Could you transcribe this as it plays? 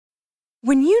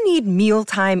When you need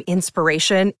mealtime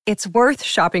inspiration, it's worth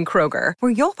shopping Kroger,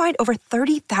 where you'll find over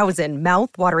 30,000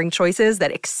 mouth-watering choices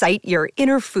that excite your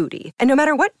inner foodie. And no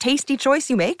matter what tasty choice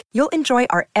you make, you'll enjoy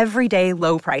our everyday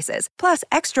low prices, plus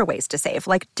extra ways to save,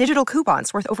 like digital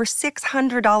coupons worth over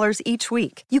 $600 each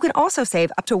week. You can also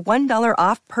save up to $1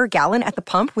 off per gallon at the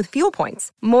pump with fuel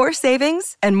points. More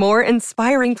savings and more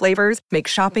inspiring flavors make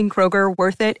shopping Kroger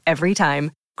worth it every time.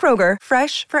 Kroger,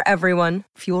 fresh for everyone.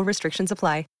 Fuel restrictions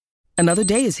apply. Another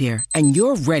day is here, and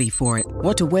you're ready for it.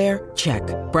 What to wear? Check.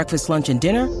 Breakfast, lunch, and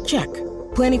dinner? Check.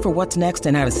 Planning for what's next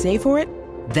and how to save for it?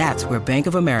 That's where Bank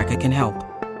of America can help.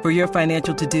 For your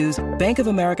financial to-dos, Bank of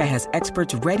America has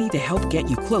experts ready to help get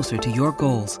you closer to your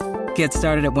goals. Get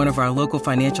started at one of our local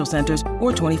financial centers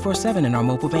or 24/7 in our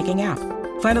mobile banking app.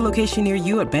 Find a location near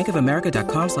you at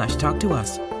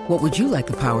bankofamerica.com/talktous. What would you like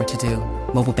the power to do?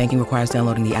 Mobile banking requires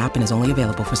downloading the app and is only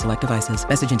available for select devices.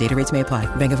 Message and data rates may apply.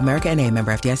 Bank of America N.A.,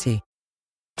 member FDIC.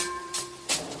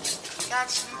 Got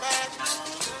some bad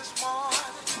news this morning,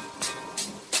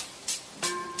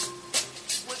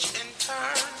 which in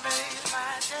turn made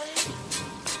my day.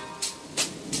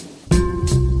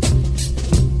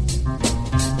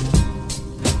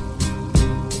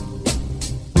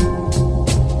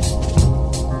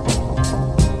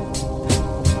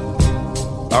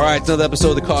 All right, another episode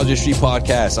of the Causeway Street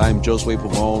Podcast. I'm Josue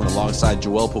Pavone alongside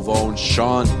Joel Pavone,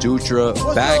 Sean Dutra,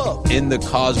 back in the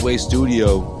Causeway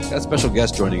studio. Got a special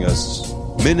guest joining us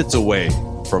minutes away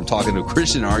from talking to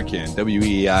Christian Arcand,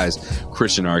 WEEI's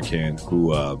Christian Arcand,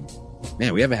 who,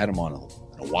 man, we haven't had him on in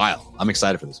a while. I'm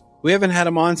excited for this. We haven't had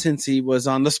him on since he was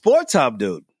on the Sports Hub,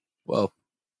 dude. Well,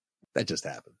 that just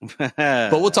happened.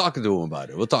 But we'll talk to him about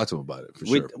it. We'll talk to him about it for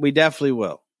sure. We definitely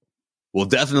will. We'll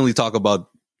definitely talk about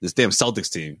this damn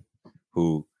Celtics team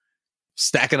who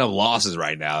stacking up losses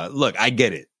right now. Look, I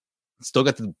get it. Still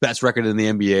got the best record in the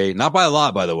NBA. Not by a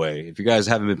lot, by the way. If you guys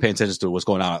haven't been paying attention to what's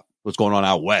going on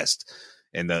out west,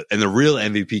 and the real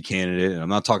MVP candidate, and I'm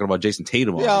not talking about Jason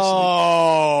Tatum, obviously.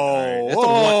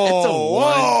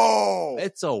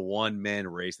 It's a one-man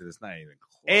race, and it's not even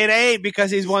close. It ain't, because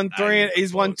he's won three.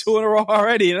 He's won two in a row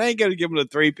already, and I ain't gonna give him a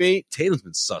three-peat. Tatum's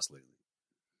been sus lately.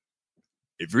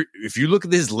 If you look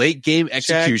at his late game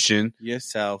execution, check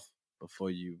yourself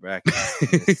before you wreck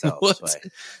yourself.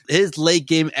 His late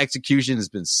game execution has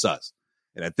been sus,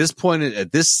 and at this point,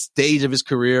 at this stage of his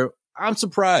career, I'm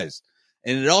surprised.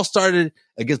 And it all started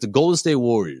against the Golden State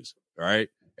Warriors. All right,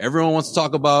 everyone wants to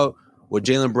talk about what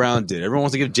Jaylen Brown did. Everyone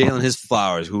wants to give Jaylen his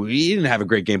flowers. Who he didn't have a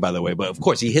great game, by the way, but of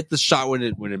course he hit the shot when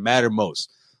it mattered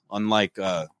most. Unlike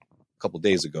a couple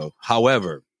days ago.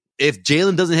 However, if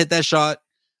Jaylen doesn't hit that shot,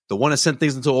 the one that sent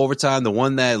things into overtime, the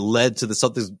one that led to the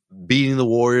Celtics beating the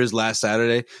Warriors last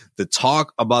Saturday, the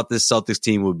talk about this Celtics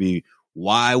team would be,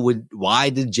 why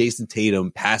did Jason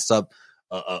Tatum pass up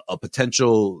a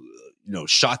potential,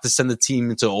 shot to send the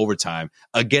team into overtime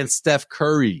against Steph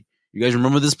Curry? You guys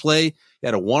remember this play? He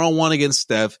had a one-on-one against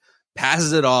Steph,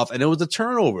 passes it off, and it was a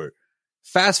turnover.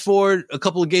 Fast forward a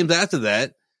couple of games after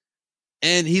that,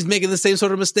 and he's making the same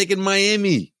sort of mistake in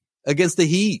Miami against the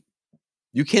Heat.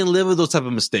 You can't live with those type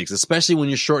of mistakes, especially when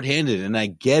you're shorthanded, and I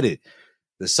get it.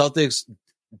 The Celtics,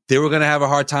 they were going to have a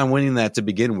hard time winning that to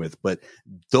begin with, but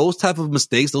those type of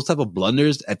mistakes, those type of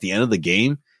blunders at the end of the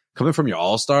game, coming from your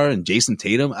all-star and Jason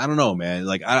Tatum, I don't know, man.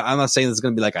 Like, I'm not saying it's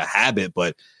going to be like a habit,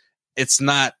 but it's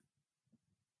not.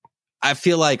 I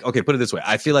feel like, okay, put it this way.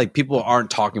 I feel like people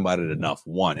aren't talking about it enough,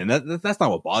 one. And that's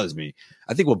not what bothers me.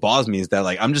 I think what bothers me is that,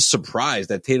 like, I'm just surprised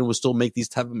that Tatum will still make these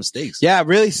type of mistakes. Yeah, it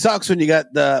really sucks when you got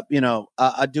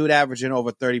a dude averaging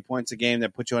over 30 points a game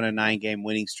that put you on a 9-game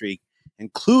winning streak,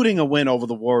 including a win over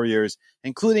the Warriors,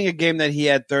 including a game that he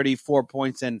had 34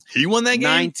 points and he won that game?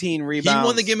 19 rebounds. He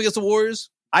won the game against the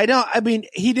Warriors? He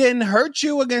didn't hurt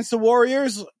you against the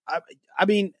Warriors.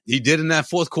 He did in that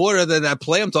fourth quarter, that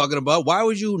play I'm talking about. Why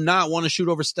would you not want to shoot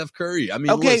over Steph Curry?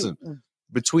 Listen,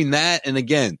 between that and,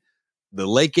 again, the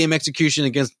late game execution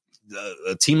against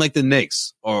a team like the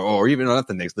Knicks, or even not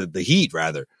the Knicks, the Heat,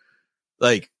 rather,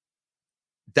 like,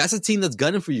 that's a team that's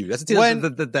gunning for you. That's a team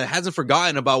that hasn't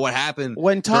forgotten about what happened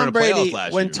when Tom Brady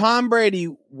last year. Tom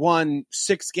Brady won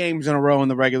 6 games in a row in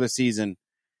the regular season.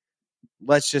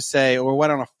 Let's just say, or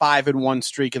went on a 5-1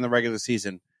 streak in the regular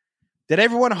season. Did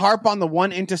everyone harp on the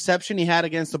one interception he had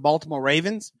against the Baltimore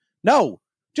Ravens? No.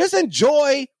 Just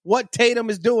enjoy what Tatum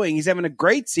is doing. He's having a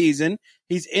great season.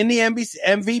 He's in the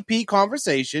MVP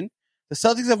conversation. The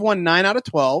Celtics have won 9 out of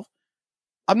 12.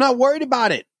 I'm not worried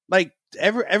about it. Like,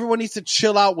 everyone needs to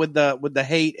chill out with the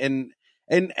hate and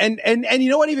you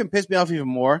know what even pissed me off even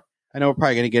more? I know we're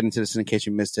probably going to get into this in case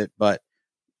you missed it, but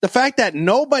the fact that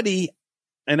nobody,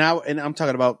 and I'm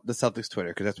talking about the Celtics Twitter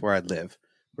because that's where I live.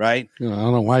 right? I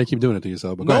don't know why you keep doing it to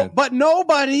yourself, but go ahead. But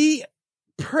nobody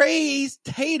praised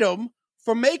Tatum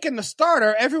for making the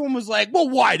starter. Everyone was like, well,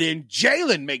 why didn't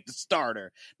Jalen make the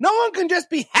starter? No one can just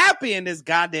be happy in this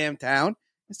goddamn town.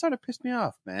 It started to piss me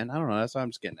off, man. I don't know. That's what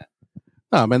I'm just getting at.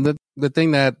 No, man, the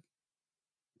thing that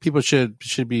people should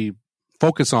be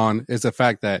focused on is the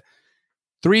fact that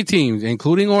 3 teams,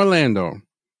 including Orlando,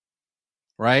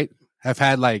 right, have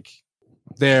had like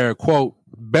their quote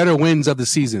better wins of the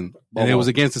season, and it was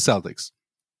against the Celtics.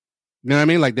 You know what I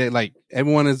mean? Like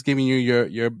everyone is giving you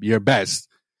your best.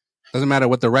 Doesn't matter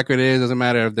what the record is. Doesn't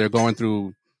matter if they're going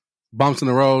through bumps in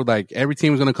the road. Like every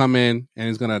team is going to come in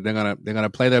and they're gonna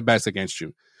play their best against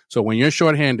you. So when you're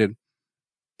shorthanded,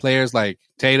 players like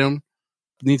Tatum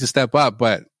need to step up.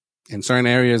 But in certain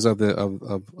areas of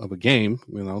a game,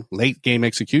 late game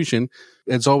execution,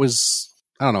 it's always,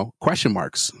 I don't know, question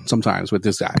marks sometimes with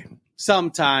this guy.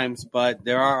 Sometimes, but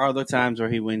there are other times where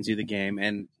he wins you the game.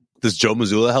 And does Joe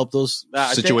Mazzulla help those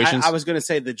situations? I was going to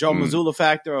say the Joe Mazzulla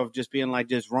factor of just being like,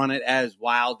 just run it as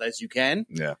wild as you can.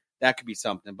 Yeah. That could be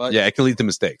something. But yeah, it can lead to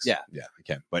mistakes. Yeah. Yeah, it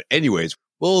can. But anyways,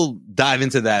 we'll dive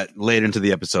into that later into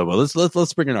the episode. But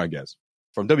let's bring in our guest.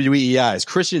 From WEEI is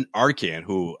Christian Arcand,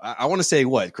 who I want to say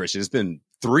what, Christian? It's been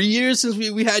 3 years since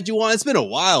we had you on. It's been a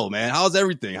while, man. How's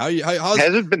everything? How's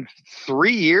Has it been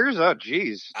 3 years? Oh,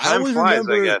 geez. Time flies,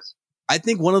 I guess. I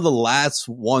think one of the last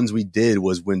ones we did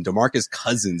was when DeMarcus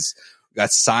Cousins got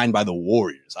signed by the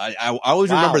Warriors. I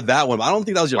always remember that one. But I don't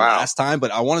think that was your last time,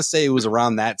 but I want to say it was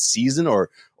around that season or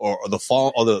the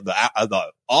fall or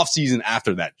the off season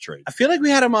after that trade. I feel like we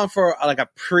had him on for like a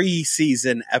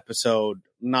preseason episode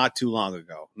not too long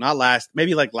ago.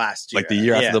 Maybe last year. Like the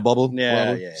year after the bubble?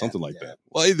 Yeah, something like that.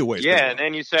 Well, either way. Yeah, and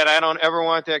then you said, I don't ever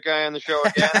want that guy on the show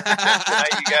again. Tonight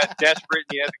you got desperate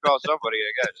and you had to call somebody,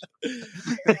 I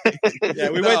guess. Yeah,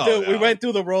 we went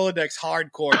through the Rolodex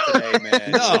hardcore today,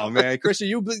 man. No, man. Christian,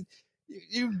 you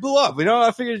blew up.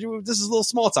 I figured this is a little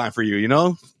small time for you,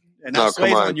 And now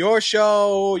Sway's on your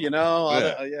show, there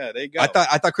you go. I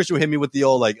thought Christian would hit me with the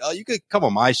old you could come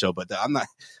on my show, but I'm not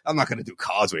going to do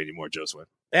Causeway anymore, Joseph.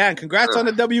 Yeah, and congrats on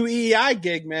the WEEI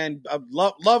gig, man. I'd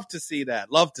love to see that.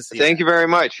 Thank you very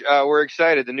much. We're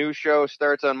excited. The new show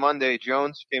starts on Monday.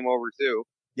 Jones came over too.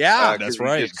 Yeah, that's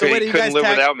right. So couldn't live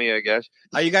without me, I guess.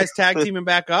 Are you guys tag teaming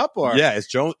back up, or? Yeah, it's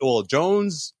Jones. Well,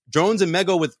 Jones and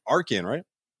Mego with Arcand, right?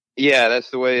 Yeah, that's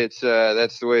the way it's going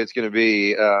to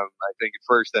be. I think at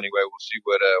first, anyway. We'll see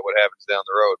what happens down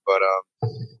the road, but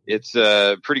it's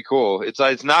pretty cool. It's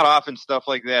not often stuff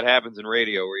like that happens in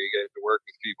radio where you get to work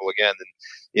with people again.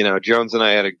 And Jones and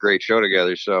I had a great show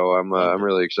together, so I'm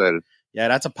really excited. Yeah,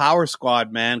 that's a power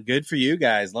squad, man. Good for you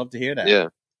guys. Love to hear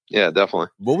that. Yeah, definitely.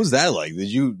 What was that like?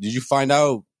 Did you find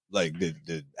out? Like,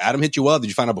 did Adam hit you up? Did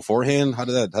you find out beforehand? How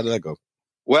did that go?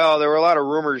 Well, there were a lot of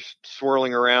rumors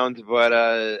swirling around, but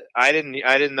I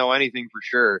didn't know anything for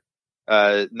sure.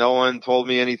 No one told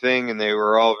me anything, and they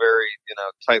were all very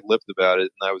tight-lipped about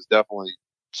it. And I was definitely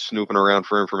snooping around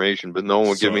for information, but no one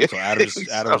would give me. So Adam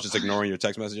was just ignoring your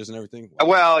text messages and everything. Wow.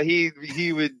 Well, he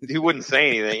wouldn't say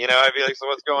anything. I'd be like, "So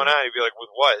what's going on?" He'd be like, "With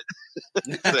what?"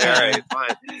 Say, all right,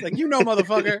 fine. It's like,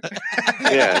 motherfucker.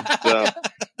 Yeah.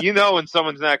 So when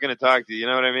someone's not going to talk to you, you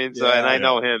know what I mean? So I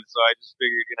know him, so I just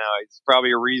figured, it's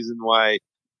probably a reason why,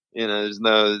 there's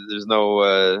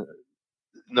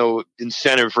no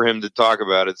incentive for him to talk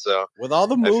about it. So with all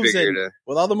the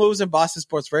moves in Boston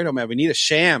Sports Radio, man, we need a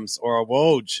Shams or a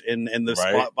Woj in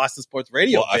the Boston Sports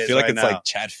Radio. Well, I feel like it's now. like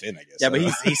Chad Finn, I guess. Yeah, but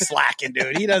he's slacking,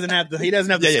 dude. He doesn't have the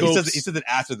scoops. He said that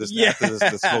after the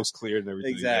smoke's cleared and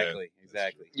everything. Exactly.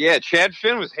 Yeah, Chad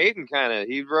Finn was hating kind of.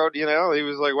 He wrote, he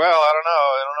was like, well, I don't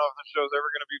know if the show's ever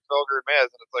going to be Felger and Maz.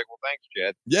 And it's like, well, thanks,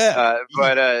 Chad. Yeah.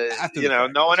 But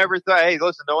no one ever thought, hey,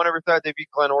 listen, no one ever thought they'd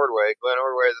beat Glenn Ordway. Glenn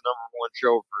Ordway is the #1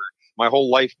 show for my whole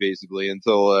life, basically,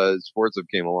 until Sports Hub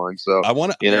came along. So I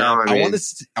want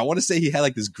to say he had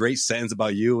like this great sentence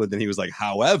about you, and then he was like,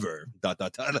 however, ...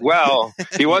 Well,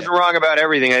 he wasn't wrong about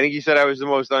everything. I think he said I was the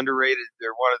most underrated,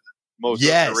 or one of the most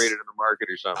underrated in the market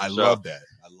or something. I love that.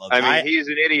 I mean, he's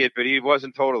an idiot, but he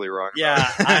wasn't totally wrong. Yeah,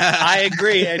 I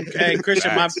agree. And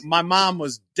Christian, my mom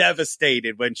was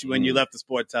devastated when you left the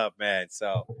Sports Hub, man.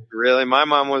 So really, my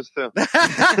mom was too.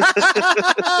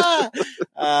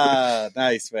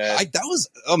 Nice, man. That was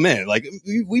like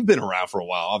we've been around for a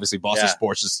while. Obviously, Boston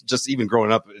sports, just even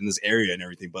growing up in this area and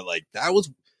everything. But like that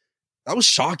was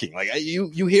shocking. Like you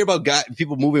hear about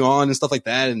people moving on and stuff like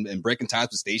that, and breaking ties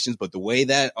with stations, but the way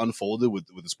that unfolded with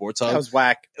the Sports Hub, that was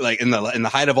whack. Like in the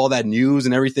height of all that news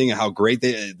and everything, and how great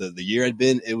the year had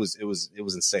been, it was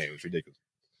insane. It was ridiculous.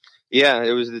 Yeah,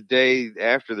 it was the day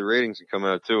after the ratings had come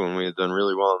out too, and we had done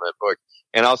really well in that book.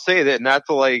 And I'll say that not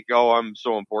to like, oh, I'm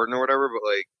so important or whatever, but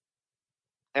like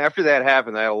after that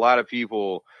happened, I had a lot of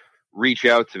people reach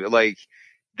out to me. Like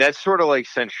that sort of like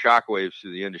sent shockwaves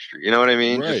through the industry. You know what I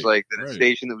mean? Right, Just like that a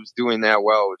station that was doing that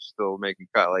well was still making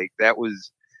cut. Like that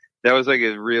was like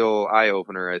a real eye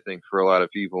opener, I think, for a lot of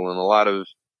people and a lot of,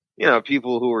 you know,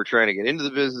 people who were trying to get into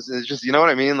the business. And it's just, you know what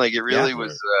I mean? Like it really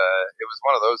was, it was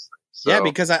one of those things. So, yeah,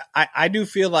 because I do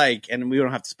feel like, and we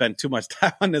don't have to spend too much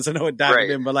time on this. I know it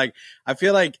diving in, but like, I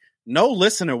feel like no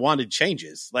listener wanted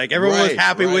changes. Like everyone was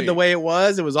happy with the way it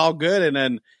was. It was all good. And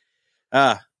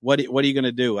then, what are you going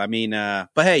to do? I mean,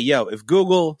 but hey, yo, if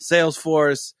Google,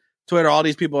 Salesforce, Twitter, all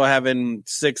these people are having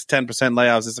 6-10%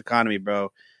 layoffs this economy, bro.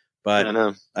 But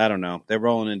I don't know. They're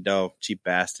rolling in dough, cheap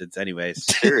bastards. Anyways,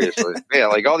 seriously, yeah,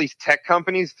 like all these tech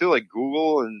companies too, like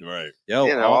Google and yo,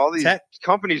 you know, all these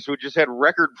companies who just had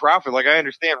record profit. Like I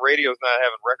understand radio's not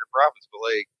having record profits, but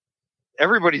like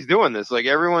everybody's doing this. Like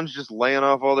everyone's just laying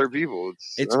off all their people.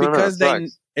 It's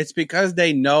because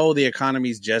they know the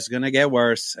economy's just gonna get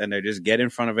worse, and they're just get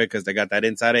in front of it because they got that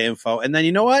insider info. And then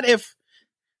you know what?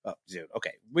 Oh, dude,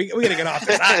 okay, we gotta get off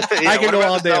this. I can go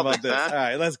all day about this. Huh? All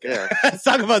right, let's go. Yeah. Let's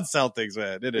talk about Celtics,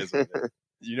 man. It is.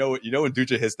 You know when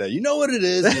Ducha hits that, you know what it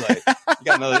is. You're like, you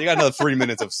got another 3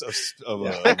 minutes of speech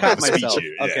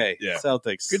here. Okay,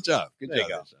 Celtics. Good job.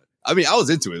 I mean, I was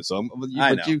into it, so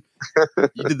you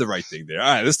did the right thing there.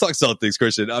 All right, let's talk Celtics,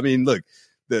 Christian. I mean, look,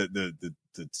 the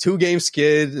 2-game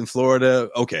skid in Florida.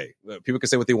 Okay, people can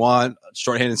say what they want,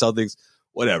 shorthanded Celtics,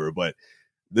 whatever, but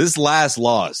this last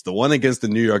loss, the one against the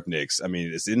New York Knicks, I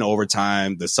mean, it's in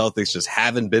overtime. The Celtics just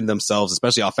haven't been themselves,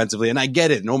 especially offensively. And I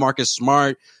get it. No Marcus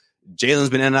Smart. Jalen's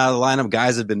been in and out of the lineup.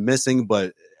 Guys have been missing.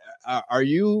 But are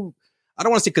you, I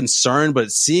don't want to say concerned, but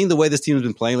seeing the way this team has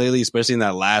been playing lately, especially in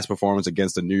that last performance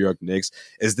against the New York Knicks,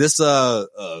 is this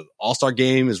All-Star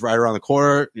game is right around the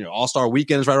corner? You know, All-Star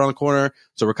weekend is right around the corner.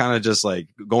 So we're kind of just like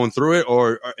going through it.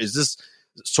 Or is this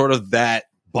sort of that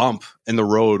bump in the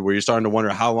road where you're starting to wonder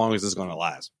how long is this going to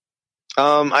last?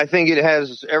 I think it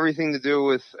has everything to do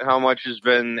with how much has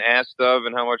been asked of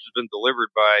and how much has been delivered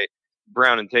by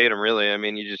Brown and Tatum, really. I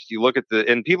mean, you look at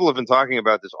and people have been talking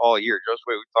about this all year. Josue,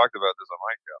 we talked about this on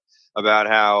my show, about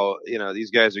how, you know,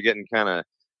 these guys are getting kind of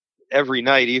every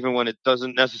night, even when it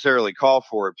doesn't necessarily call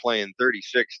for it, playing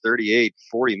 36, 38,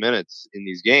 40 minutes in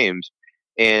these games.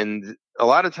 And a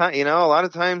lot of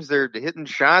times they're hitting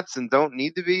shots and don't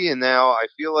need to be. And now I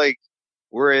feel like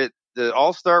we're at the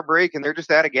All-Star break and they're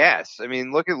just out of gas. I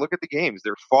mean, look at the games.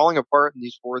 They're falling apart in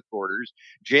these fourth quarters.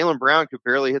 Jaylen Brown could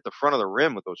barely hit the front of the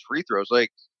rim with those free throws.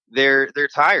 Like they're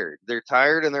tired. They're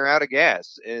tired and they're out of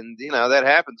gas. And, you know, that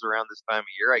happens around this time of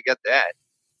year. I get that.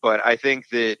 But I think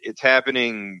that it's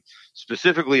happening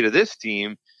specifically to this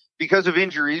team because of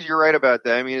injuries. You're right about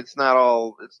that. I mean, it's not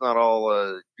all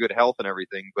good health and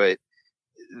everything, but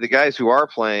the guys who are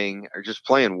playing are just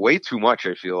playing way too much,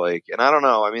 I feel like. And I don't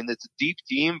know. I mean, it's a deep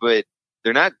team, but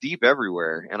they're not deep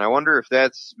everywhere. And I wonder if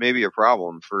that's maybe a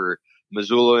problem for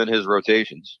Mazzulla and his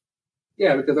rotations.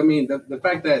 Yeah, because I mean, the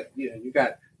fact that you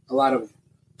got a lot of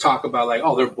talk about like,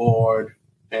 oh, they're bored,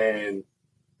 and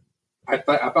I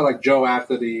felt like Joe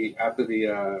after the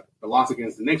loss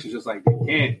against the Knicks was just like they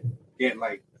can't get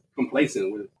like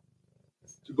complacent with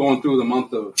going through the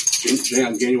month of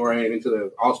January and into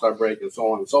the All-Star break and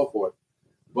so on and so forth.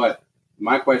 But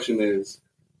my question is,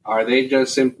 are they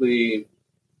just simply,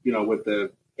 with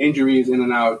the injuries in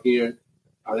and out here,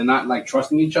 are they not like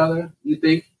trusting each other, you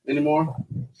think, anymore?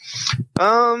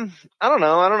 I don't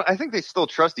know. I think they still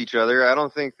trust each other. I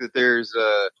don't think that there's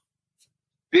a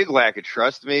big lack of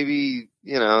trust. Maybe,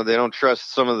 they don't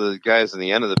trust some of the guys on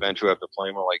the end of the bench who have to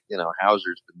play more, like,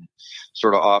 Hauser's been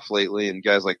sort of off lately and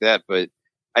guys like that. But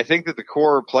I think that the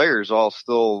core players all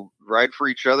still ride for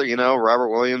each other, Robert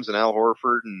Williams and Al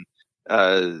Horford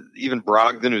and even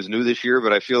Brogdon, who's new this year,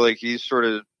 but I feel like he's sort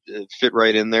of fit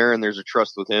right in there and there's a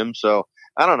trust with him. So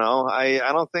I don't know.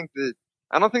 I don't think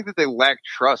that they lack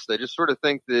trust. I just sort of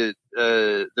think that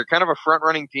they're kind of a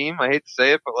front-running team. I hate to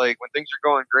say it, but like when things are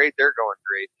going great, they're going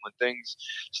great. When things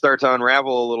start to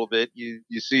unravel a little bit, you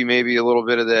see maybe a little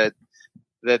bit of that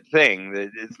thing. That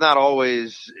it's not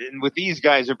always, and with these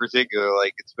guys in particular,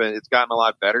 like it's gotten a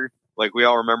lot better. Like we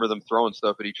all remember them throwing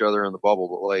stuff at each other in the bubble,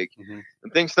 but like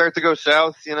when things start to go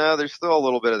south, there's still a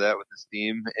little bit of that with this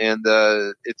team, and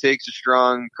it takes a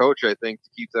strong coach, I think, to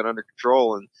keep that under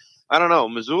control. And I don't know,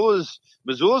 Mazzulla's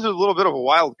a little bit of a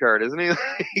wild card, isn't he?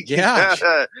 Yeah,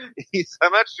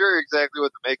 I'm not sure exactly what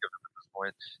to make of him at this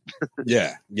point.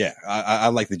 Yeah. I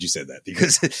like that you said that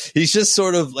because he's just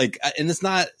sort of like, and it's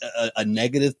not a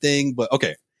negative thing, but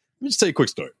okay. me just tell you a quick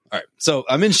story. All right. So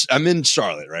I'm in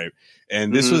Charlotte, right?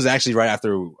 And this was actually right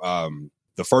after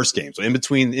the first game. So in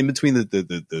between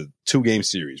the 2-game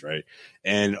series, right?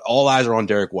 And all eyes are on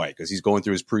Derek White because he's going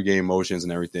through his pregame motions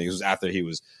and everything. It was after he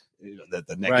was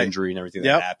the neck injury and everything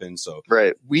that happened. So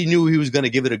we knew he was going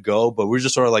to give it a go, but we were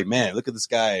just sort of like, man, look at this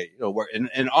guy. You know,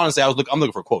 and honestly, I'm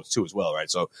looking for quotes too as well, right?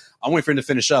 So I'm waiting for him to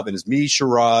finish up, and it's me,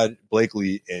 Sherrod,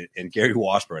 Blakely, and Gary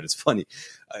Washburn. It's funny.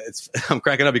 I'm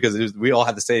cracking up because we all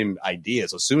had the same idea.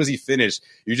 So as soon as he finished,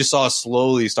 you just saw us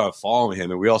slowly start following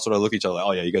him, and we all sort of look at each other like,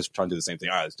 oh yeah, you guys are trying to do the same thing.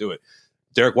 All right, let's do it.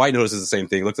 Derek White notices the same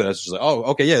thing, looks at us, just like, oh,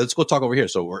 okay, yeah, let's go talk over here.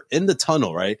 So we're in the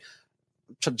tunnel, right?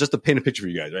 Just to paint a picture for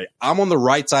you guys, right? I'm on the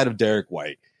right side of Derek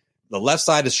White. The left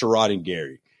side is Sherrod and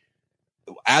Gary.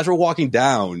 As we're walking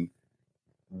down,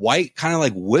 White kind of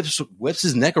like whips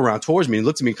his neck around towards me and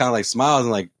looks at me, kind of like smiles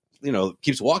and like, you know,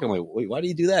 keeps walking. I'm like, wait, why do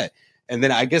you do that? And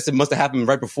then I guess it must have happened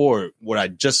right before what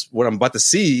I'm about to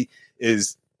see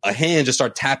is a hand just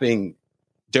start tapping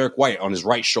Derek White on his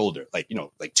right shoulder, like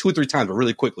 2 or 3 times, but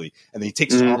really quickly. And then he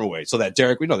takes his arm away so that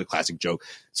Derek, we know the classic joke.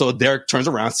 So Derek turns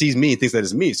around, sees me and thinks that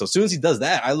it's me. So as soon as he does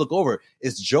that, I look over,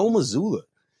 it's Joe Mazzulla.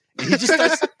 And he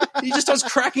just starts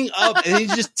cracking up and he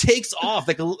just takes off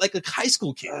like a high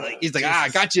school kid. Like he's like, I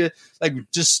got you. Like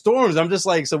just storms. I'm just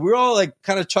like, so we're all like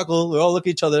kind of chuckle. We all look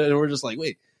at each other and we're just like,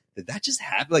 wait, did that just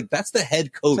happen? Like that's the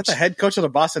head coach. Is that the head coach of the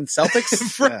Boston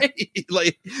Celtics? Right. Yeah.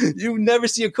 Like you never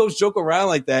see a coach joke around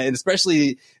like that. And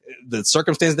especially the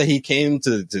circumstance that he came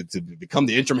to become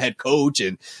the interim head coach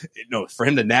and, for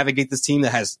him to navigate this team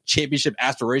that has championship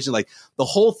aspirations, like the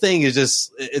whole thing is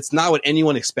just, it's not what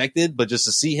anyone expected, but just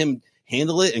to see him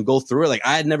handle it and go through it. Like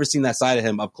I had never seen that side of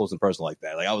him up close and personal like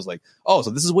that. Like I was like, oh, so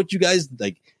this is what you guys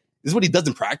like. This is what he does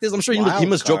in practice. I'm sure he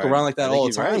must joke around like that all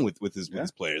the time with his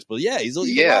players. But yeah, he's a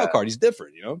wild card. He's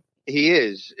different, He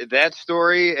is. That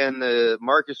story and the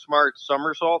Marcus Smart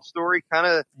somersault story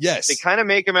they kind of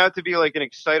make him out to be like an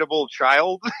excitable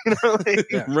child.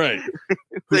 Right.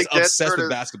 Who's obsessed with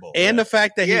basketball. And the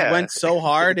fact that he went so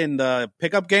hard in the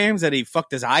pickup games that he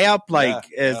fucked his eye up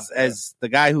as the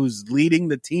guy who's leading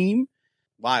the team.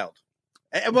 Wild.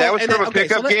 That was from a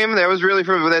pickup game? That was really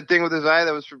from that thing with his eye?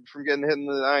 That was from getting hit in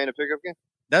the eye in a pickup game?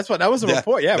 That was the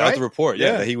report, that was the report,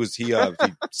 that he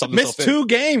missed 2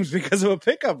 games because of a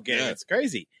pickup game. It's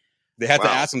crazy. They had to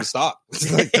ask him to stop.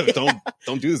 Like,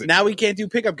 don't do this. Now he can't do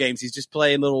pickup games. He's just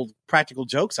playing little practical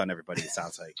jokes on everybody, it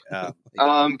sounds like.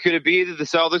 Could it be that the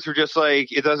Celtics were just like,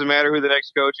 it doesn't matter who the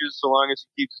next coach is so long as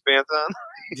he keeps his pants on?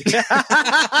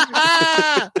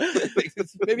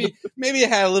 maybe it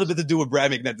had a little bit to do with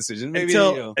Brad making that decision. Maybe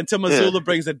until Mazzulla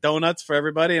brings the donuts for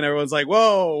everybody, and everyone's like,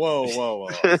 "Whoa!"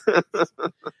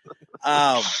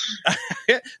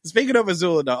 Speaking of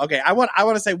Mazzulla, though, okay, I want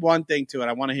to say one thing too, and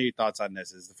I want to hear your thoughts on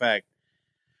this. Is the fact,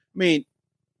 I mean,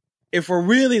 if we're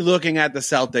really looking at the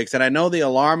Celtics, and I know the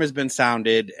alarm has been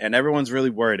sounded, and everyone's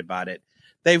really worried about it.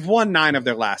 They've won 9 of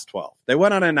their last 12. They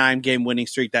went on a 9-game winning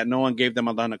streak that no one gave them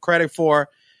a ton of credit for.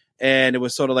 And it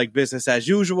was sort of like business as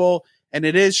usual. And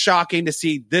it is shocking to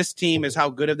see this team is how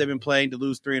good have they been playing to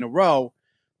lose 3 in a row.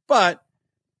 But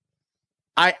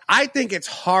I think it's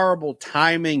horrible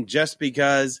timing just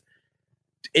because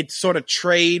it's sort of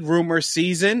trade rumor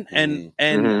season. And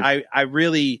I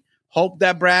really hope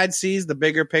that Brad sees the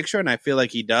bigger picture. And I feel like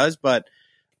he does. But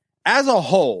as a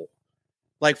whole,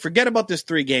 like forget about this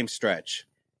 3-game stretch.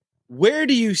 Where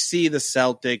do you see the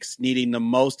Celtics needing the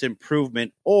most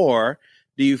improvement, or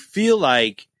do you feel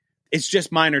like it's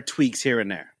just minor tweaks here and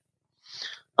there?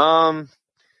 I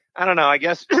don't know. I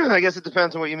guess it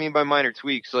depends on what you mean by minor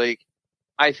tweaks. Like,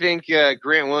 I think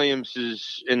Grant Williams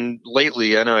is, and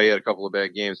lately, I know he had a couple of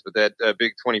bad games, but that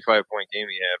big 25-point game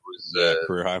he had was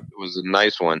career high. Was a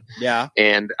nice one. Yeah,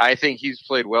 and I think he's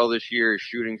played well this year. His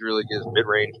shooting's really good. His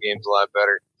mid-range game's a lot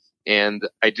better, and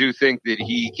I do think that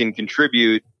he can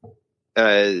contribute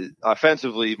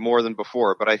offensively more than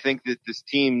before, but I think that this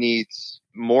team needs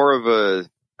more of a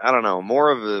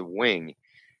wing.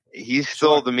 He's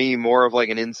still to me more of like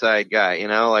an inside guy,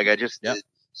 like I just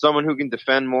someone who can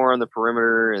defend more on the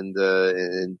perimeter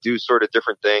and do sort of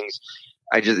different things.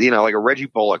 I just, like a Reggie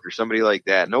Bullock or somebody like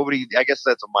that. I guess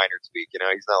that's a minor tweak.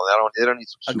 He's not, they don't need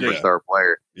some superstar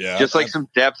player. Yeah. Just like some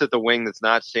depth at the wing that's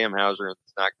not Sam Hauser and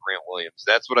it's not Grant Williams.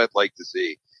 That's what I'd like to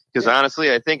see. Because honestly,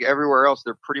 I think everywhere else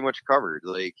they're pretty much covered.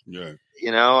 Like, I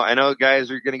know guys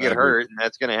are going to get hurt and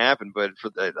that's going to happen, but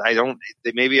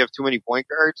they maybe have too many point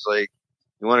guards. Like,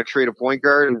 you want to trade a point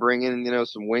guard and bring in,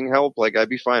 some wing help. Like, I'd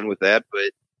be fine with that,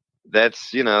 but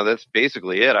that's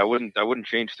basically it. I wouldn't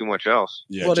change too much else.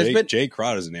 Yeah. Well, Jay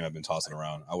Crowder is a name I've been tossing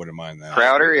around. I wouldn't mind that.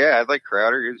 Crowder. Yeah. I'd like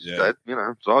Crowder.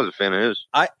 I was a fan of his.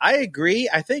 I agree.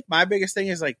 I think my biggest thing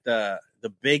is like the the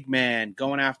big man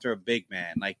going after a big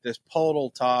man. Like this total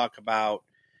talk about,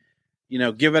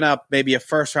 giving up maybe a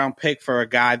first round pick for a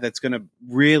guy that's going to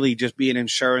really just be an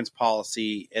insurance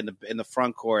policy in the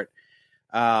front court.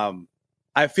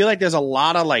 I feel like there's a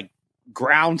lot of like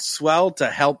groundswell to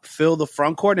help fill the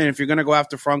front court. And if you're going to go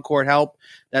after front court help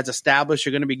that's established,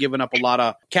 you're going to be giving up a lot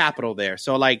of capital there.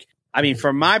 So like, I mean,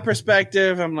 from my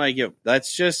perspective, I'm like,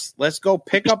 let's go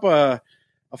pick up a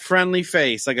friendly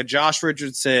face like a Josh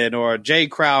Richardson or a Jay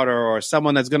Crowder or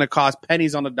someone that's going to cost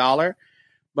pennies on the dollar.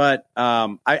 But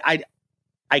I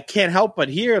can't help but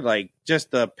hear like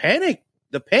just the panic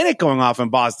going off in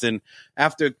Boston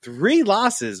after 3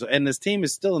 losses, and this team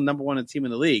is still the number 1 team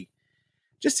in the league.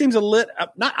 Just seems a little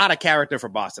not out of character for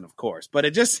Boston, of course, but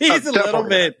it just seems a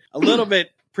little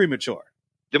bit premature.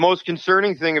 The most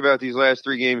concerning thing about these last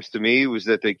 3 games to me was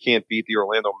that they can't beat the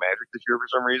Orlando Magic this year for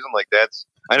some reason. Like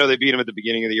I know they beat them at the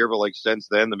beginning of the year, but like since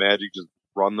then the Magic just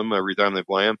run them every time they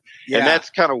play them. Yeah. And that's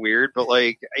kind of weird, but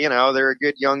like, they're a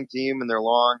good young team and they're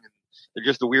long and they're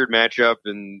just a weird matchup,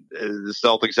 and the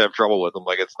Celtics have trouble with them.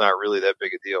 Like it's not really that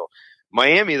big a deal.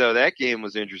 Miami though, that game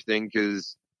was interesting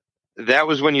because that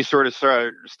was when you sort of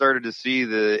started to see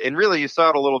and really you saw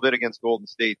it a little bit against Golden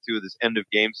State too, this end of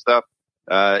game stuff.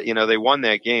 They won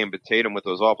that game, but Tatum with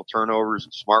those awful turnovers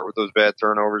and Smart with those bad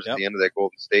turnovers at the end of that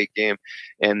Golden State game.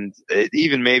 And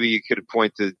even maybe you could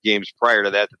point to games prior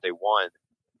to that they won,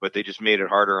 but they just made it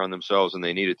harder on themselves than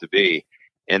they needed to be.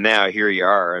 And now here you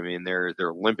are. I mean, they're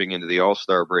limping into the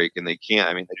All-Star break and they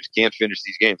just can't finish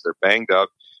these games. They're banged up.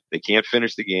 They can't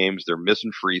finish the games. They're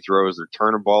missing free throws. They're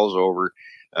turning balls over.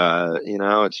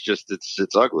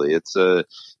 It's ugly. I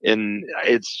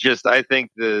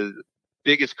think the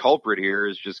biggest culprit here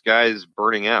is just guys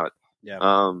burning out. Yeah.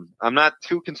 I'm not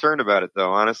too concerned about it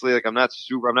though. Honestly, like I'm not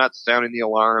sounding the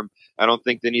alarm. I don't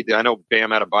think they need to. I know Bam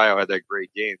Adebayo had that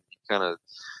great game.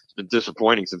 It's been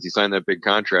disappointing since he signed that big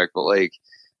contract, but like,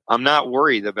 I'm not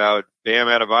worried about Bam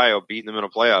Adebayo beating them in a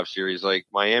playoff series. Like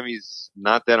Miami's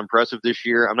not that impressive this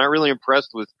year. I'm not really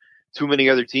impressed with too many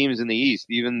other teams in the East.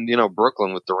 Even,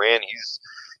 Brooklyn with Durant, he's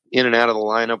in and out of the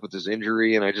lineup with his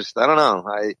injury. And I don't know.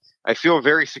 I feel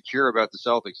very secure about the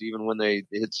Celtics, even when they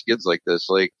hit skids like this.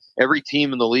 Like every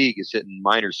team in the league is hitting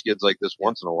minor skids like this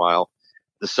once in a while.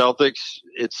 The Celtics,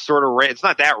 it's sort of, it's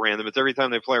not that random. It's every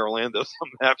time they play Orlando,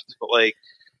 something happens. But like,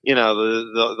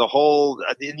 the whole,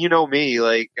 and me,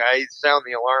 like I sound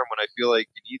the alarm when I feel like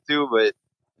you need to, but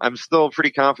I'm still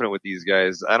pretty confident with these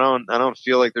guys. I don't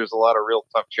feel like there's a lot of real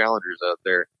tough challengers out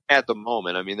there at the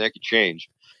moment. I mean, that could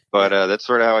change, but that's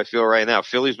sort of how I feel right now.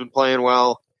 Philly's been playing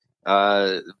well,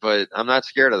 but I'm not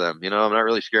scared of them. I'm not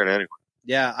really scared of anyone.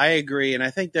 Yeah, I agree. And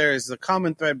I think there is a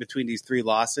common thread between these 3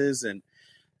 losses, and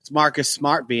it's Marcus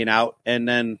Smart being out, and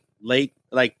then you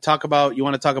want to talk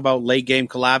about late game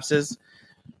collapses.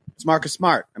 It's Marcus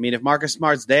Smart. I mean, if Marcus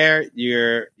Smart's there,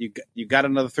 you got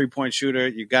another 3-point shooter.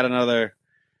 You got another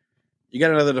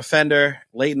defender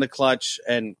late in the clutch,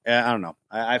 and I don't know.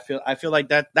 I feel like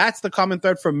that's the common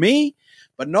thread for me.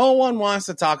 But no one wants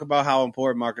to talk about how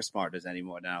important Marcus Smart is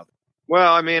anymore now.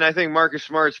 Well, I mean, I think Marcus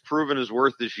Smart's proven his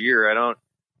worth this year.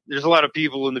 There's a lot of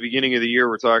people in the beginning of the year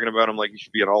were talking about him like he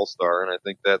should be an all-star, and I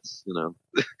think that's,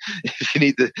 if you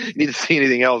need to see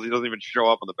anything else, he doesn't even show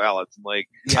up on the ballots. And like,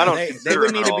 I don't. They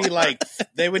would need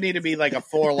to be like a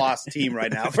 4-loss team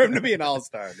right now for him to be an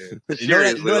all-star, dude.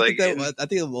 Seriously, I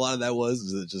think a lot of that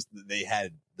was just they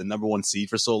had the number 1 seed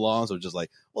for so long, so just like,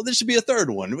 well, there should be a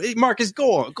third one. Hey, Marcus,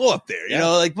 go up there,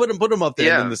 like put him up there.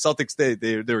 Yeah. And then the Celtics they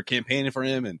were campaigning for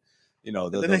him, and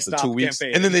the 2 weeks,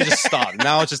 campaigning. And then they just stopped.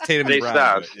 Now it's just Tatum and Brown.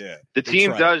 Stopped. Yeah, the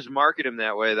team does market him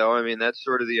that way, though. I mean, that's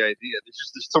sort of the idea.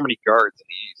 There's so many guards in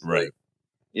the East, right?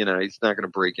 Like, he's not going to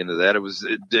break into that. It was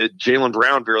Jaylen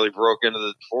Brown barely broke into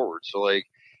the forward, so like,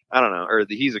 I don't know, or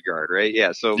he's a guard, right?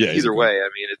 Yeah. So either way, I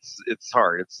mean, it's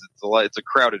hard. It's a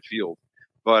crowded field,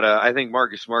 but I think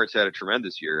Marcus Smart's had a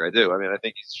tremendous year. I do. I mean, I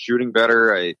think he's shooting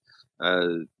better. I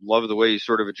love the way he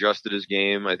sort of adjusted his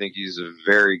game. I think he's a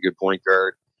very good point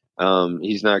guard.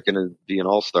 He's not going to be an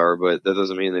all-star, but that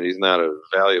doesn't mean that he's not a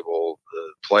valuable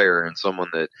player and someone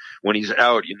that when he's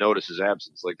out, you notice his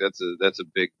absence. Like that's a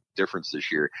big difference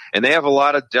this year. And they have a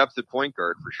lot of depth at point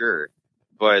guard for sure,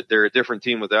 but they're a different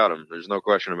team without him. There's no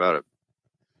question about it.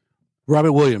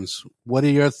 Robert Williams, what are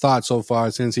your thoughts so far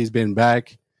since he's been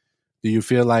back? Do you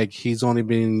feel like he's only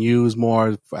been used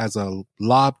more as a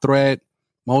lob threat?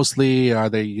 Mostly,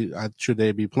 should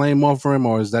they be playing more for him,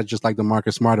 or is that just like the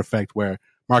Marcus Smart effect where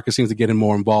Marcus seems to get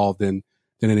more involved than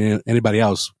anybody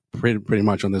else pretty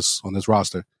much on this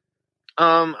roster?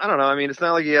 I don't know. I mean, it's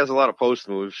not like he has a lot of post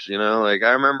moves, like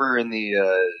I remember in the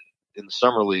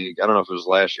summer league, I don't know if it was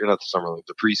last year, not the summer league,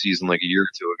 the preseason, like a year or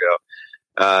 2 ago.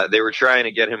 they were trying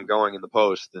to get him going in the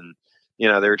post, and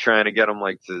they were trying to get him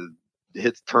like to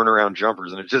hit turnaround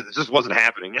jumpers, and it just wasn't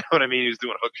happening. You know what I mean? He was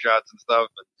doing hook shots and stuff.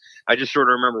 And I just sort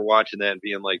of remember watching that and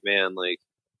being like, man, like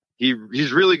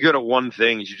he's really good at one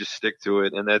thing. You just stick to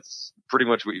it, and that's pretty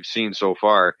much what you've seen so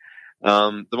far.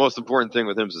 The most important thing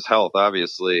with him is his health,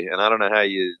 obviously, and I don't know how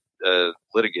you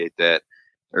mitigate that,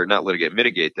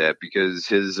 because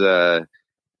his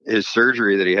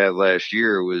surgery that he had last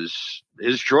year was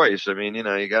his choice. I mean, you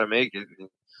got to make it. You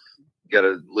got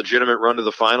a legitimate run to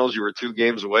the finals. You were 2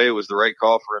 games away. It was the right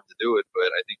call for him to do it, but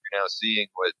I think you're now seeing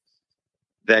what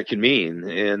that can mean,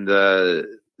 and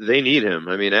they need him.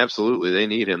 I mean, absolutely, they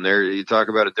need him. You talk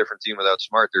about a different team without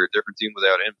Smart. They're a different team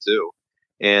without him too.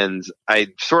 And I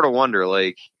sort of wonder,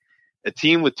 like, a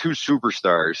team with 2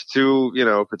 superstars, 2,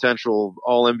 potential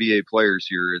all-NBA players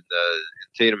here in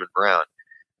Tatum and Brown,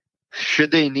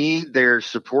 should they need their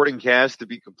supporting cast to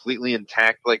be completely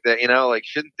intact like that? Like,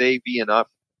 shouldn't they be enough?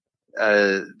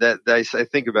 I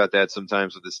think about that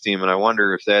sometimes with this team, and I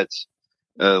wonder if that's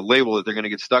a label that they're going to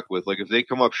get stuck with. Like, if they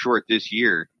come up short this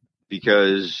year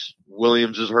because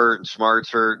Williams is hurt and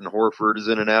Smart's hurt and Horford is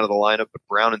in and out of the lineup, but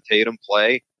Brown and Tatum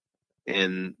play,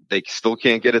 and they still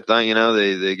can't get it done,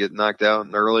 they get knocked out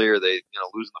early, or they,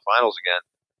 lose in the finals again,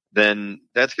 then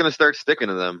that's going to start sticking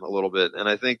to them a little bit. And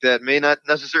I think that may not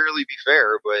necessarily be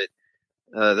fair,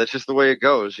 but that's just the way it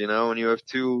goes. When you have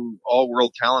 2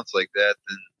 all-world talents like that,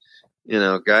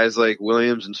 then, guys like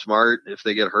Williams and Smart, if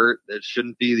they get hurt, it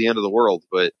shouldn't be the end of the world.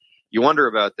 But you wonder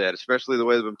about that, especially the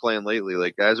way they've been playing lately.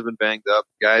 Like, guys have been banged up,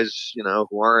 guys,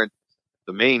 who aren't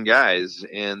the main guys,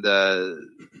 and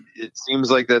it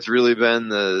seems like that's really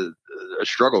been a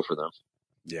struggle for them.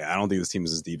 Yeah, I don't think this team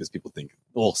is as deep as people think.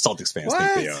 Well, Celtics fans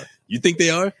think they are. You think they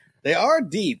are? They are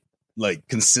deep. Like,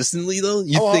 consistently, though?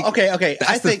 Okay.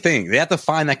 That's the thing. They have to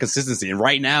find that consistency, and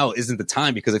right now isn't the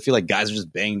time, because I feel like guys are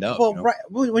just banged up. Well, right.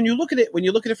 When you look at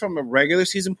it from a regular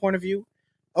season point of view,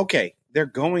 okay, they're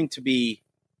going to be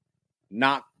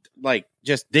not like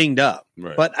just dinged up.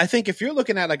 Right. But I think if you're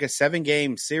looking at like a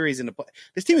 7-game series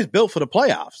this team is built for the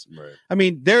playoffs. Right. I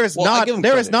mean, there is not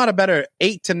a better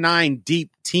 8 to 9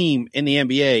 deep team in the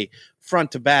NBA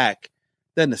front to back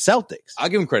than the Celtics. I'll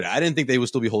give them credit. I didn't think they would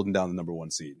still be holding down the number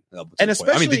 1 seed. And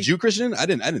especially, did you, Christian? I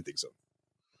didn't think so.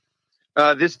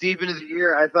 This deep into the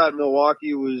year, I thought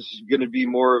Milwaukee was going to be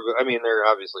more of they're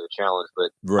obviously a challenge, but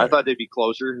right. I thought they'd be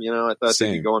closer. I thought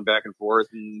they'd be going back and forth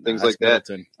and things like that.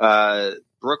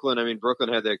 Brooklyn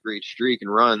had that great streak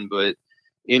and run, but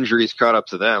injuries caught up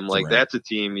to them. Like, that's a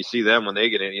team, you see them when they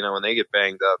get in, when they get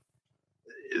banged up,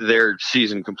 their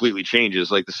season completely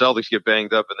changes. Like, the Celtics get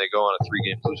banged up and they go on a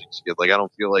 3-game losing skid. Like, I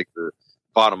don't feel like the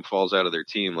bottom falls out of their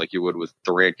team like you would with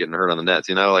Durant getting hurt on the Nets.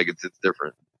 Like, it's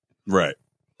different. Right.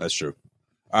 That's true.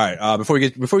 All right. Before we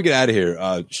get out of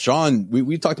here, Sean,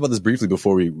 we talked about this briefly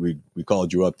before we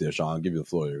called you up there. Sean, I'll give you the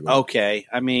floor here. Okay.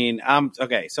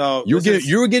 Okay. So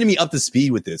you were getting me up to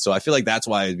speed with it, so I feel like that's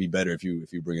why it'd be better if you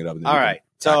bring it up. All right.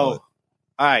 All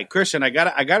right, Christian, I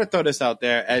gotta throw this out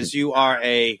there, as you are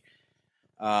a.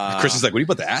 Christian's like, what are you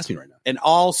about to ask me right now? An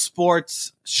all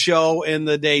sports show in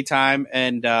the daytime,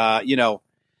 and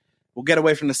we'll get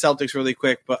away from the Celtics really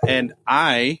quick, and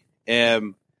I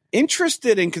am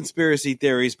interested in conspiracy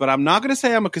theories, but I'm not going to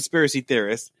say I'm a conspiracy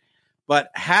theorist. But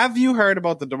have you heard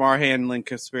about the DeMar Hamlin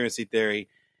conspiracy theory?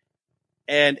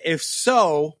 And if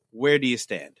so, where do you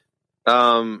stand?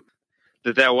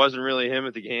 That wasn't really him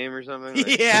at the game or something?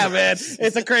 Like, yeah, man.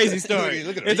 It's a crazy story.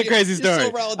 It's a crazy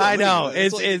story. So I know.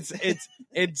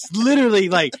 It's literally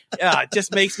like,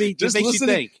 just makes you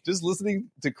think. Just listening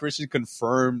to Christian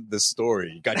confirm the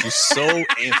story got you so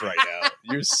amped right now.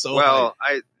 You're so well,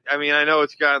 I know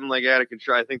it's gotten like out of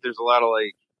control. I think there's a lot of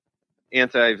like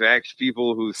anti-vax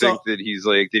people who think that he's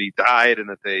like, that he died and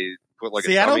that they put like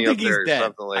a dummy up there or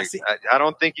something like. I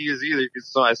don't think he is either.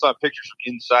 Because I saw pictures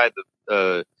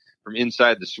from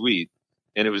inside the suite,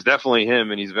 and it was definitely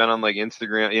him. And he's been on like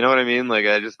Instagram. You know what I mean? Like,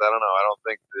 I don't know.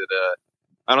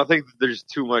 I don't think that there's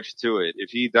too much to it.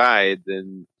 If he died,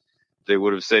 then they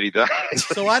would have said he died.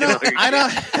 So I don't.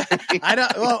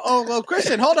 Well,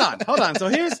 Christian, hold on. So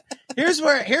here's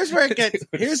where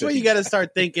you got to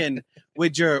start thinking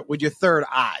with your third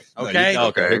eye. Okay.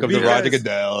 Okay. Here comes the Roger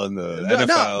Goodell and the NFL.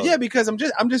 No, yeah, because I'm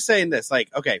just saying this. Like,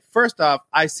 okay, first off,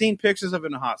 I've seen pictures of him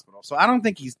in the hospital, so I don't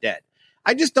think he's dead.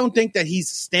 I just don't think that he's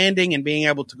standing and being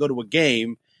able to go to a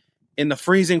game in the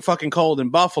freezing fucking cold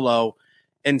in Buffalo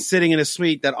and sitting in a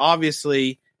suite that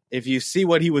obviously, if you see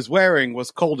what he was wearing, was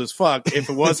cold as fuck, if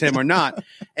it was him or not.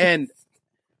 And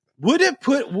would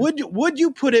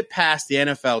you put it past the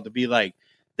NFL to be like,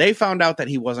 they found out that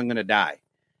he wasn't going to die,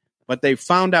 but they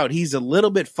found out he's a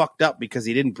little bit fucked up because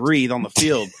he didn't breathe on the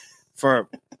field for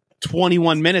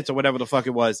 21 minutes or whatever the fuck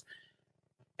it was.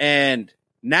 And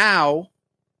now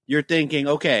you're thinking,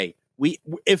 okay,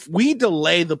 if we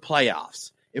delay the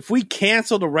playoffs, if we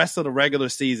cancel the rest of the regular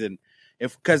season,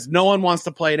 because no one wants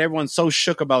to play and everyone's so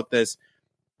shook about this,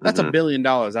 that's $1 billion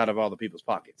out of all the people's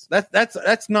pockets.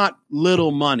 That's not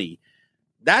little money.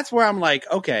 That's where I'm like,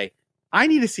 okay, I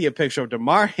need to see a picture of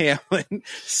DeMar Hamlin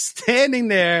standing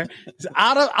there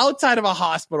outside of a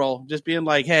hospital, just being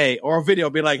like, hey, or a video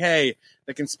being like, hey,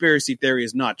 the conspiracy theory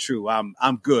is not true. I'm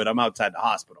good. I'm outside the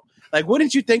hospital. Like,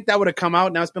 wouldn't you think that would have come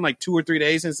out? Now it's been like 2 or 3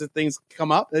 days since the things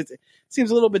come up. It seems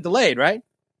a little bit delayed, right?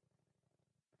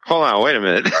 Hold on, wait a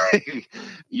minute.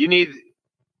 You need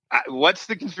what's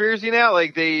the conspiracy now?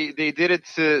 Like they did it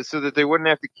so that they wouldn't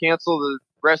have to cancel the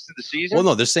rest of the season. Well,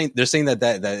 no, they're saying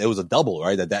that it was a double,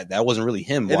 right? That wasn't really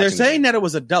him. They're saying that it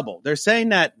was a double. They're saying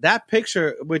that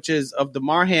picture, which is of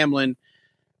DeMar Hamlin,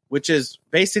 which is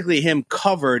basically him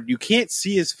covered. You can't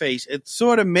see his face. It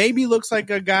sort of maybe looks like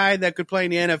a guy that could play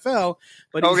in the NFL,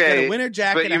 but he's got a winter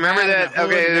jacket. But you remember that?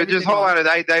 Okay, just hold on. All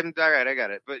right, I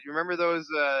got it. But you remember those?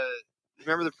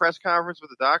 Remember the press conference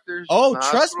with the doctors? Oh,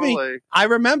 trust me, I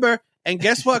remember. And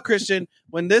guess what, Christian?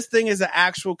 When this thing is an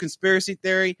actual conspiracy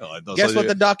theory, guess what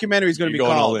the documentary is going to be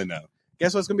called? All in now.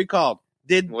 Guess what it's going to be called?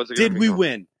 Did we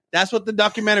win? That's what the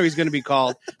documentary is going to be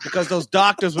called because those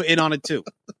doctors were in on it too.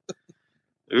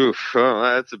 Oof,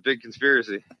 that's a big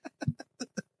conspiracy.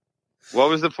 What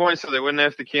was the point? So they wouldn't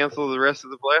have to cancel the rest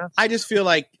of the playoffs? I just feel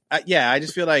like,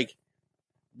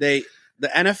 the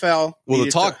NFL. Well,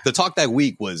 the talk that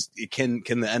week was, can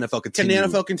the NFL continue? Can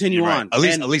the NFL continue on? At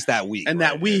least that week. And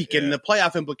that week, and the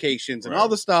playoff implications and all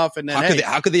the stuff. And then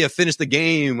how could they have finished the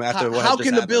game after? How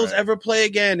can the Bills ever play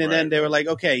again? And then they were like,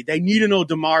 okay, they need to know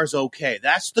DeMar's okay.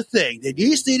 That's the thing. They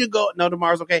just need to know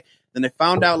DeMar's okay. Then they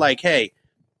found out, like, hey,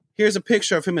 here's a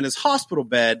picture of him in his hospital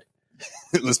bed.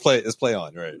 Let's play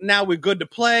on, right? Now we're good to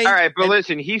play. All right, but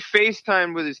listen, he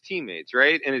FaceTimed with his teammates,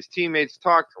 right? And his teammates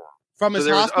talked to him. From his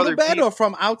hospital bed or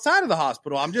from outside of the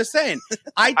hospital? I'm just saying.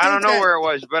 I don't know where it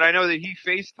was, but I know that he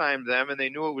FaceTimed them and they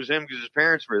knew it was him because his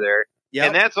parents were there. Yep.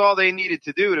 And that's all they needed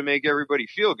to do to make everybody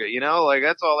feel good. You know, like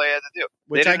that's all they had to do.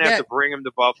 They didn't have to bring him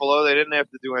to Buffalo. They didn't have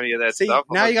to do any of that stuff.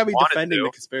 Now you got to be defending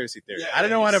the conspiracy theory. I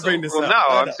didn't want to bring this up. No,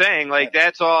 I'm saying like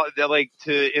that's all.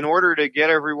 In order to get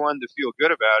everyone to feel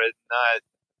good about it,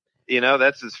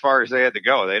 that's as far as they had to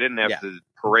go. They didn't have to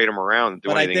parade him around and do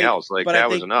anything else. Like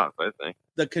that was enough, I think.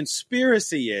 The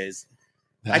conspiracy is,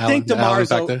 I think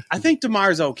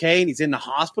DeMar's okay and he's in the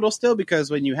hospital still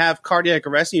because when you have cardiac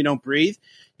arrest and you don't breathe,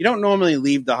 you don't normally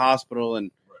leave the hospital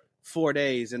in 4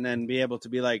 days and then be able to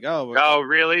be like, oh,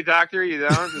 really, doctor? You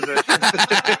don't?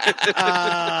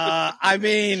 I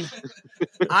mean,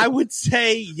 I would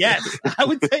say yes. I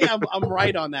would say I'm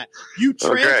right on that. You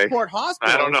transport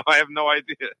hospitals. I don't know. I have no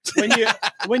idea.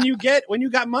 when you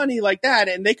got money like that,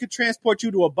 and they could transport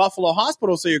you to a Buffalo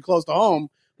hospital so you're close to home,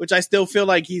 which I still feel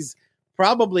like he's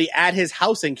probably at his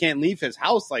house and can't leave his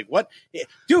house. Like what,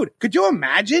 dude? Could you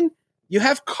imagine? You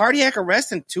have cardiac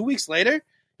arrest, and 2 weeks later,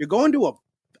 you're going to a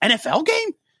NFL game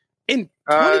in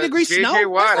 20-degree snow. J.J.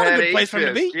 Watt That's not a had good place for him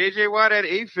to be. J.J. Watt had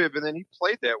AFib, and then he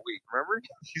played that week. Remember?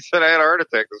 He said I had a heart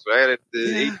attack. So I had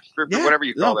AFib, or whatever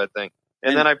you call that thing.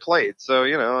 And then I played. So,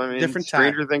 different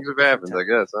stranger things have happened, I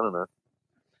guess. I don't know.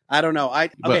 I don't know.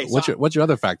 What's your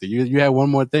other factor? You had one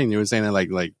more thing. You were saying that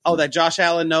like that Josh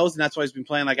Allen knows, and that's why he's been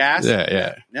playing like ass.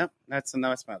 Yeah. Yep. That's my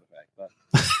other fact. But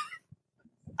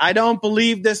I don't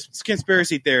believe this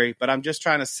conspiracy theory, but I'm just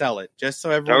trying to sell it, just so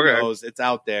everyone knows it's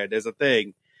out there. There's a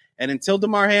thing, and until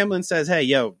DeMar Hamlin says, "Hey,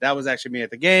 yo, that was actually me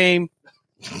at the game,"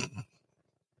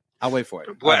 I'll wait for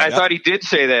it. Well, I thought he did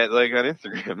say that, like on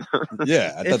Instagram.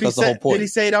 Yeah, I thought that's the whole point. Did he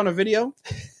say it on a video,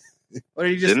 or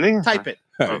did he just type it?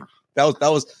 Right. That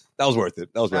was worth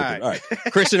it. That was worth it. All right.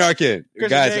 Christian Arkin.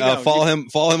 Guys, follow him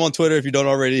on Twitter if you don't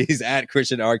already. He's at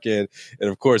Christian Arkin. And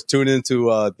of course, tune into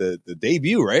the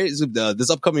debut, right? This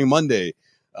upcoming Monday.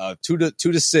 2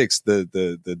 to 6,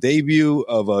 the debut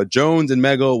of Jones and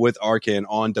Mego with Arkin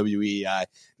on WEI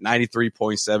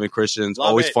 93.7. Christians,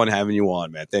 always fun having you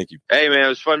on, man. Thank you. Hey, man, it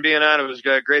was fun being on. It was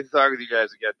great to talk with you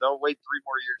guys again. Don't wait 3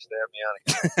 more years to have me on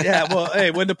again. Yeah, well,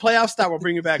 hey, when the playoffs start, we'll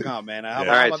bring you back on, man. All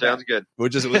right, sounds good. We'll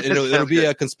it'll be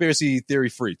a conspiracy theory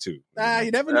free too.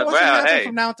 You never know what's going to happen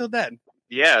from now until then.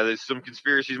 Yeah, there's some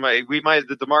conspiracies.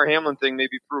 The DeMar Hamlin thing may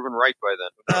be proven right by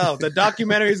then. Oh, the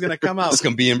documentary is going to come out. It's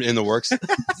going to be in the works.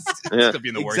 It's going to be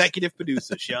in the works. Executive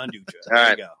producer Sean Dutra. All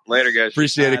right, later, guys.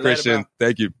 Appreciate it, Christian.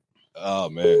 Thank you. Oh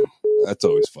man. That's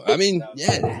always fun. I mean,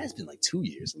 yeah, it has been like 2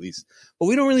 years at least, but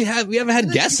we haven't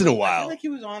had guests in a I feel while. like he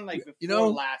was on like before You know,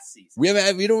 last season. We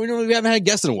haven't had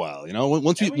guests in a while. You know,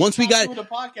 once we got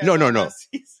no. no.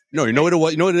 You know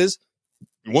what it is.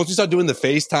 Once we start doing the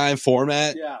FaceTime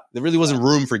format, Yeah. there really wasn't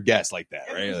room for guests like that,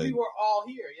 right? We Like, were all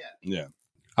here, yeah.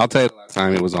 I'll tell you the last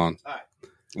time it was on.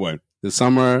 When? The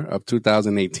summer of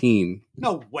 2018,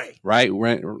 No way. right?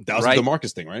 That was right? the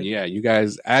Marcus thing, right? Yeah, you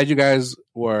guys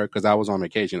were, because I was on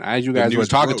vacation, as you The guys were news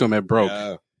talking broke. to him, it broke.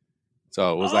 Yeah.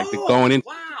 So it was like Oh, going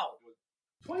Wow.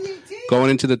 2018.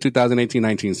 into the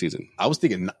 2018-19 season. I was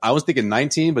thinking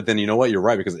 19, but then you know what? You're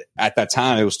right, because at that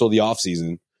time it was still the off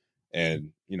season,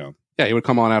 and you know, Yeah, he would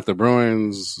come on after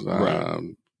Bruins,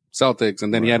 Right. Celtics,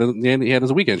 and then he had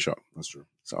his weekend show. that's true.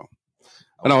 So,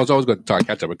 but no, it's always good to talk,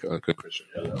 catch up with Christian.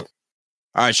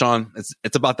 All right, Sean,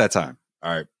 it's about that time.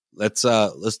 All right, let's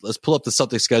pull up the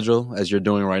Celtics schedule as you're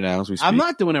doing right now as we speak. I'm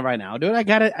not doing it right now, dude. I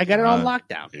got it on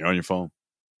lockdown. You're on your phone.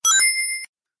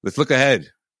 Let's look ahead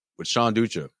with Sean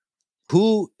Ducha.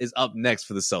 Who is up next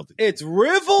for the Celtics? It's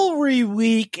rivalry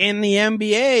week in the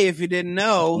NBA. If you didn't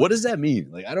know, What does that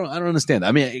mean? Like, I don't understand.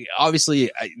 I mean, obviously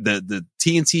the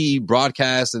TNT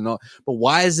broadcast and all, but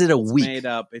why is it a It's week? made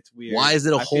up. It's weird. Why is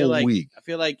it a I feel whole like- week? I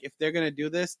feel like if they're gonna do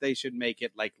this, they should make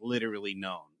it like literally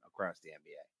known across the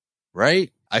NBA.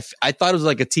 Right? I thought it was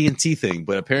like a TNT thing,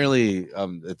 but apparently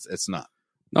it's not.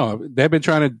 No, they've been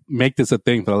trying to make this a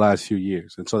thing for the last few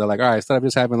years, and so they're like, all right, instead of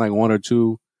just having like one or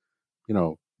two,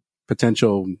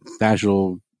 potential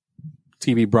national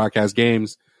TV broadcast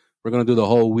games, we're going to do the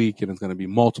whole week, and it's going to be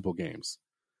multiple games.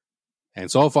 And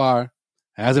so far,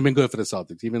 it hasn't been good for the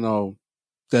Celtics, even though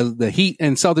the Heat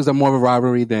and Celtics are more of a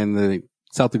rivalry than the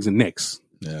Celtics and Knicks.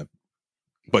 Yeah.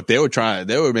 But they were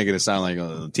making it sound like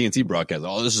a TNT broadcast.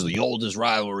 Oh, this is the oldest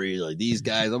rivalry. Like these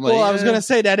guys. I'm like, Well, I was yeah, gonna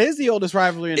say that is the oldest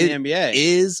rivalry in the NBA.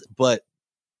 is, but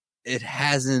it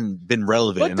hasn't been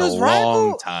relevant But in does a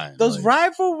long time. Does Like,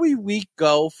 rivalry week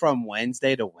go from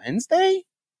Wednesday to Wednesday?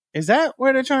 Is that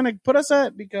where they're trying to put us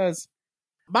at? Because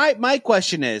my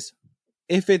question is,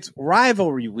 if it's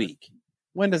rivalry week,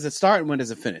 when does it start and when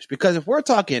does it finish? Because if we're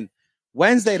talking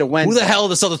Wednesday to Wednesday, who the hell are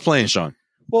the Celtics playing, Sean?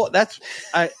 Well,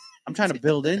 I'm trying to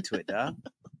build into it, dog.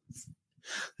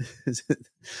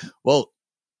 Well,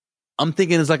 I'm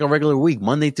thinking it's like a regular week,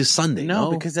 Monday to Sunday.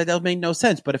 No, because that doesn't make no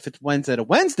sense. But if it's Wednesday to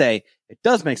Wednesday, it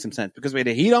does make some sense because we had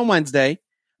a Heat on Wednesday. I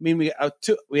mean, we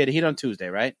had a Heat on Tuesday,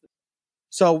 right?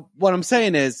 So what I'm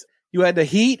saying is you had the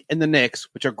Heat and the Knicks,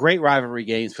 which are great rivalry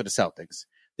games for the Celtics.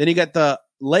 Then you got the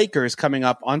Lakers coming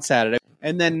up on Saturday.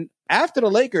 And then after the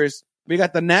Lakers, we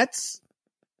got the Nets.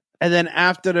 And then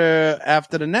after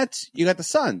the Nets, you got the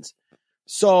Suns.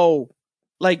 So,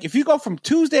 like, if you go from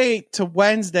Tuesday to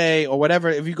Wednesday or whatever,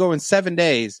 if you go in 7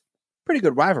 days, pretty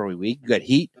good rivalry week. You got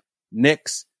Heat,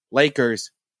 Knicks,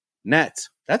 Lakers, Nets.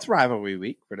 That's rivalry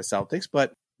week for the Celtics.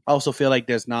 But I also feel like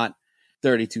there's not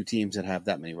 32 teams that have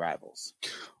that many rivals.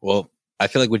 Well, I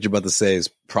feel like what you're about to say is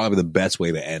probably the best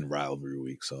way to end rivalry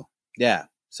week. So Yeah.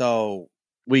 So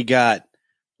we got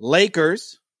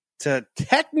Lakers to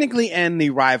technically end the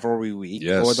rivalry week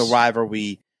Yes. or the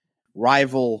rivalry.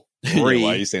 Yeah,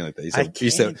 why are you saying like that?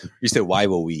 You said why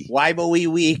will we? Rivalry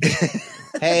week.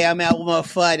 Hey, I'm Elmer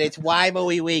Fudd. It's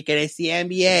rivalry week and it's the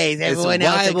NBA. Is everyone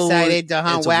else excited to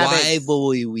hunt it's rabbits?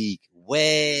 rivalry week.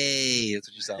 Way. That's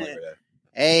what you sound like. Right?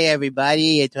 Hey,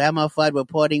 everybody. It's Elmer Fudd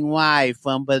reporting live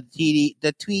from the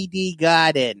 3D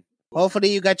Garden.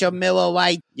 Hopefully you got your Miller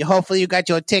Lite. Hopefully you got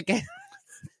your ticket.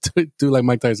 Do like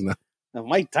Mike Tyson now. Now,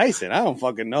 Mike Tyson. I don't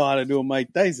fucking know how to do a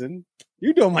Mike Tyson.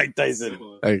 You do a Mike Tyson.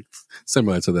 Hey,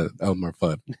 similar to the Elmer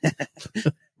Fudd.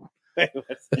 We're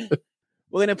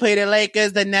going to play the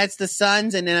Lakers, the Nets, the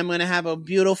Suns, and then I'm going to have a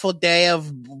beautiful day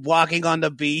of walking on the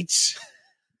beach.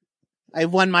 I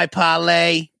won my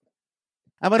parlay.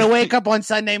 I'm going to wake up on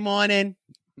Sunday morning.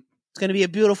 It's going to be a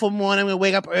beautiful morning. I'm going to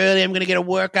wake up early. I'm going to get a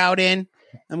workout in.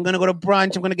 I'm going to go to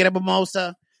brunch. I'm going to get a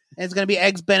mimosa. And it's going to be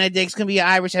Eggs Benedict. It's going to be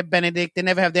Irish at Benedict. They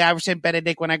never have the Irish at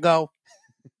Benedict when I go.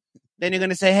 Then you're going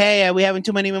to say, hey, are we having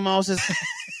too many mimosas?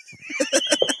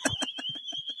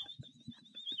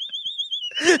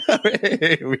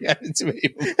 We had too many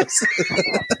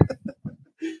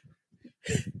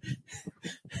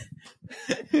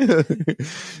yeah,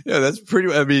 that's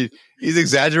pretty. I mean, he's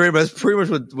exaggerating, but that's pretty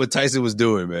much what Tyson was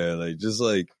doing, man. Like just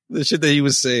like the shit that he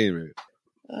was saying, man.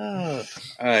 All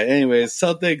right. Anyways,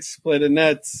 Celtics play the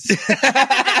Nets.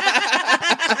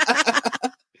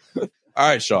 All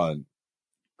right, Sean.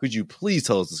 Could you please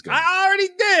tell us this guy? I already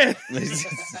did.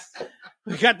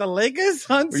 We got the Lakers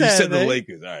on You Saturday. said the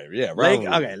Lakers. All right, yeah, right.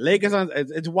 Okay, Lakers on.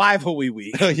 It's rivalry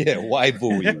week. Oh yeah, why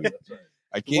boy?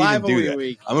 I can't even Rivalry do that.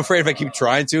 week. I'm afraid if I keep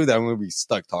trying to, that I'm going to be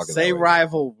stuck talking. Say that way.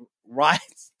 rival. Right.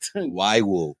 Why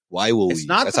will It's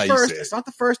not That's the how first. you say it. It's not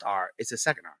the first R. It's the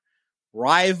second R.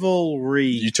 Rivalry.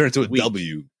 You turn to a week.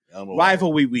 W. I don't know why.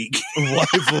 Rivalry week.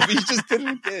 Rivalry. You just did it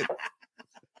again.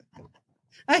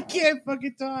 I can't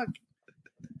fucking talk.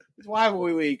 It's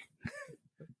rivalry week.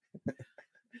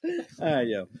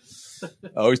 Yeah. I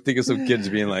always think of some kids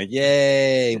being like,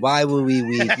 "Yay! Why will we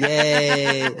weep?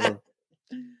 Yay!" As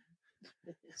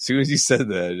soon as you said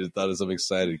that, I just thought of some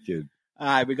excited kid. All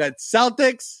right, we got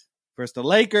Celtics versus the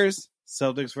Lakers.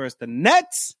 Celtics versus the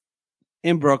Nets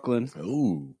in Brooklyn.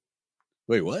 Ooh,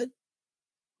 wait, what?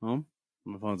 My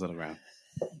phone's on the ground.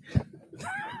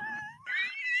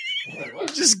 I'm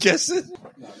just guessing.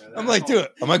 I'm like, dude,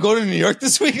 am I going to New York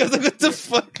this week? I was like, what the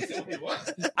fuck?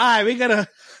 All right, we gotta.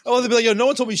 I want to be like, yo, no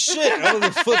one told me shit. I want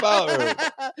to flip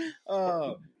out.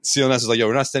 Or... CLNS is like, yo,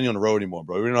 we're not standing on the road anymore,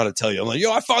 bro. We don't know how to tell you. I'm like,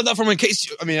 yo, I found out from I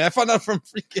found out from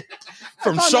freaking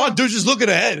from Sean Dude just looking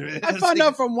ahead. Man. I found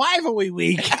out from rivalry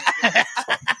week.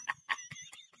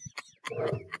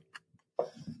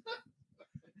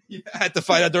 You had to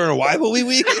find out during a rivalry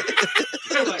week.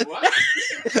 You're like, what?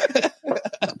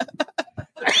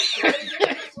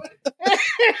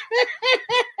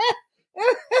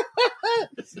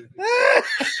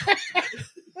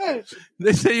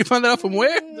 They say you found that out from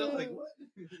where?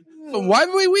 From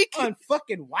rivalry week? On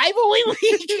fucking rivalry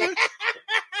week.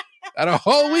 Out of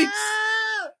all weeks?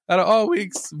 Out of all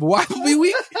weeks? Rivalry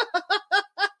week?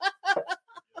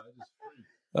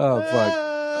 Oh,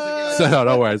 fuck. So, no,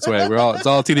 don't worry. It's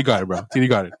all TD Garden, bro. TD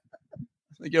Garden.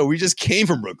 Like, yo, we just came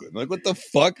from Brooklyn. Like, what the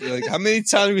fuck? Like, how many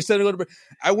times have we said to go to Brooklyn?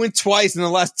 I went twice in the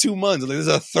last 2 months. Like, this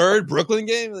is a third Brooklyn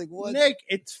game? Like, what? Nick,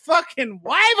 it's fucking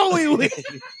rivalry week.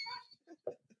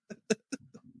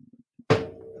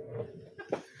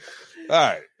 All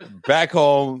right, back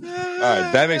home. All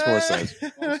right, that makes more sense.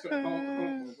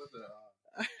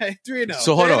 Hey, 3-0.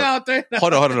 So hold on. 3-0.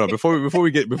 Hold on. Before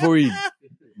we do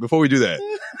that,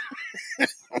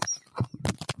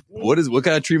 what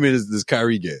kind of treatment does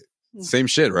Kyrie get? Same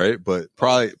shit, right? But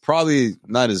probably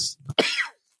not as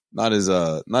loud as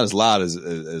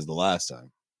the last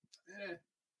time.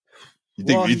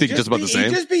 You think just about the same?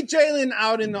 He just beat Jalen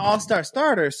out in the All-Star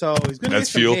starter, so he's gonna get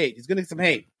some hate. He's gonna get some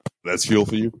hate. That's fuel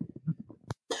for you.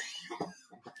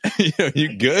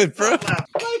 You good, bro? I'm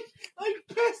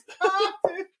pissed off,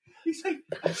 dude. He's like,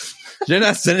 you're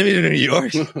not sending me to New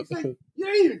York. He's like, you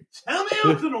didn't even tell me it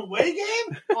was an away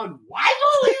game on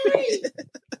rivalry.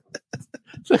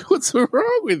 It's like, what's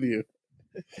wrong with you?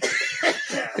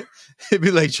 It'd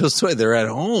be like, Josue, they're at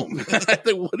home. What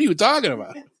are you talking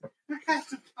about? I got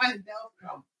to find out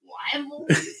from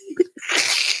rivalry.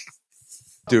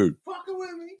 Dude. Fucking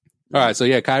with me. All right, so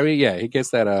yeah, Kyrie, he gets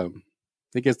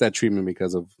that treatment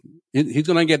because of he's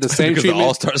gonna get the same because treatment. The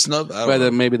All-Star snub,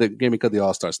 but maybe the game because of the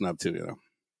All-Star snub too. You know,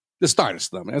 the starter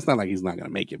snub. It's not like he's not gonna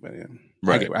make it, but yeah,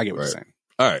 right, I get what you're saying.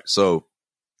 All right, so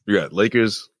you got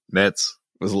Lakers, Nets.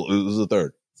 This was the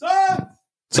third.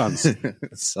 Suns.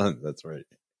 Suns. That's right.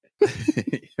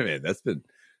 Man, that's been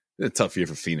a tough year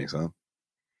for Phoenix, huh?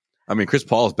 I mean, Chris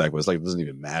Paul's back, but it's like it doesn't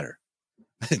even matter.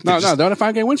 No, they're on a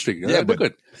 5-game win streak. Yeah, but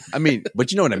good. I mean,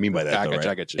 but you know what I mean by that. I though, get you,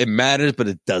 right? I get you. It matters, but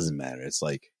it doesn't matter. It's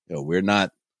like, we're not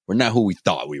who we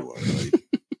thought we were. Like,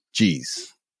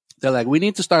 jeez. They're like, we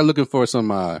need to start looking for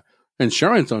some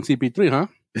insurance on CP3, huh?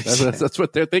 That's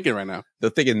what they're thinking right now.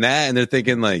 They're thinking that, and they're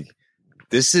thinking like,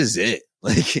 this is it.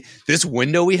 Like this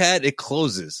window we had, it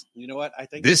closes. You know what? I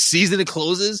think this season it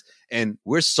closes, and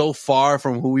we're so far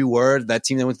from who we were. That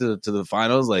team that went to the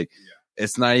finals, like. Yeah.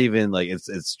 It's not even like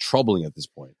it's troubling at this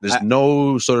point. There's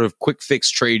no sort of quick fix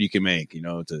trade you can make,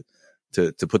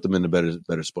 to put them in a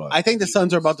better spot. I think the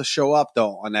Suns are about to show up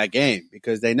though on that game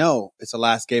because they know it's the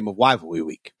last game of rivalry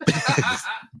week.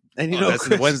 And that's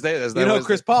Wednesday. That's Wednesday.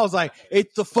 Chris Paul's like,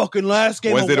 it's the fucking last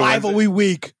game Wednesday of rivalry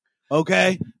week.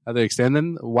 Okay, are they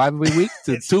extending rivalry week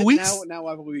to 2 weeks? Now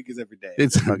rivalry week is every day.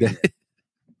 It's okay.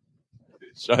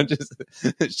 Sean,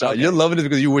 you're loving it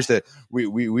because you wish that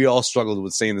we all struggled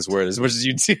with saying this word as much as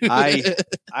you do.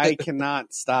 I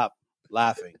cannot stop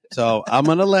laughing. So I'm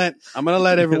gonna let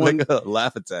everyone like a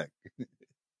laugh attack.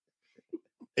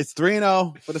 It's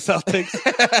 3-0 for the Celtics,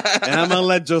 and I'm gonna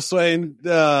let Josue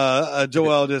and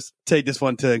Joel just take this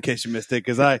one in case you missed it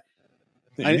because I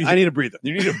need a breather.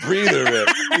 You need a breather, man.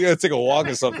 You gotta take a walk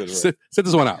or something. Sit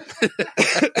this one out.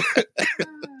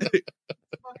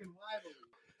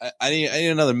 I need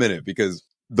another minute because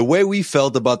the way we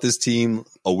felt about this team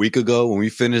a week ago when we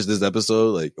finished this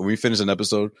episode, like when we finished an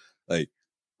episode, like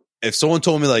if someone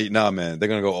told me like, nah, man, they're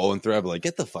gonna go 0-3, I'd be like,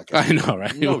 get the fuck out. I know,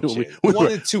 right? No, we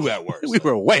 1-2 at worst. We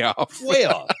were way off. Way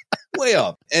off. way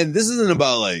off. And this isn't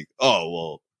about like, oh,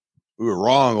 well, we were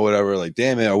wrong or whatever. Like,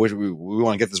 damn it, I wish we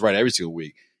want to get this right every single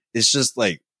week. It's just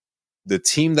like the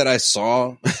team that I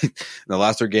saw in the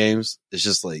last 3 games. It's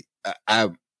just like I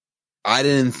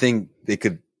didn't think they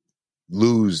could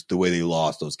lose the way they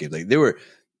lost those games. Like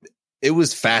it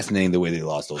was fascinating the way they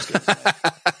lost those games.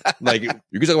 Like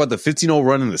you can talk about the 15-0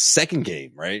 run in the second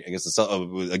game, right? Against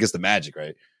the Magic,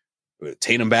 right? With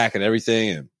Tatum back and everything,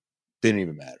 and didn't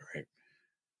even matter, right?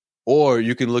 Or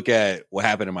you can look at what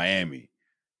happened in Miami,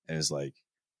 and it's like,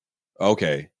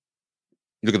 okay,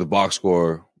 you look at the box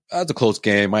score. That's a close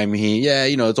game. Miami Heat, yeah,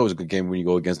 it's always a good game when you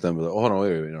go against them. But like, hold on,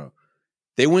 wait,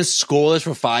 they went scoreless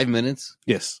for 5 minutes.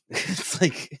 Yes, it's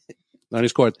like they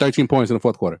scored 13 points in the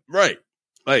fourth quarter. Right,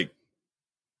 like.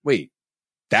 Wait,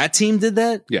 that team did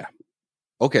that? Yeah.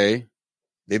 Okay.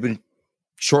 They've been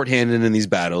shorthanded in these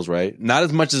battles, right? Not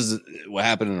as much as what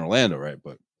happened in Orlando, right?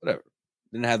 But whatever.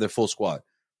 Didn't have their full squad.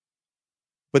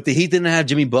 But the Heat didn't have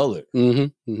Jimmy Butler.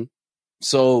 Mm-hmm. Mm-hmm.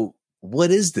 So what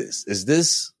is this?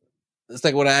 It's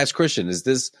like what I asked Christian. Is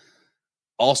this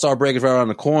all-star break is right around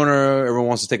the corner? Everyone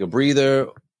wants to take a breather?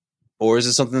 Or is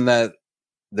it something that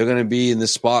they're going to be in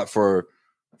this spot for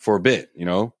a bit,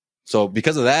 So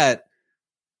because of that,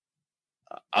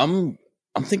 I'm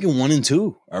thinking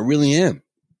 1-2. I really am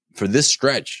for this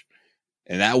stretch.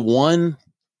 And that one,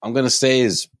 I'm going to say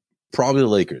is probably the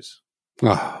Lakers.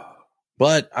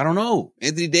 But I don't know.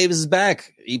 Anthony Davis is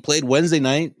back. He played Wednesday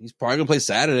night. He's probably going to play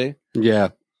Saturday. Yeah.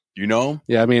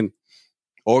 Yeah, I mean.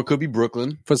 Or it could be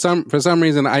Brooklyn. For some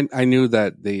reason, I knew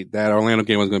that that Orlando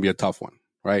game was going to be a tough one,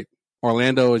 right?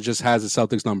 Orlando just has the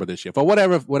Celtics number this year. For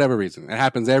whatever reason. It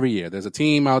happens every year. There's a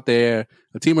team out there,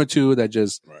 a team or two that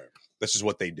just. Right. That's just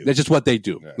what they do. That's just what they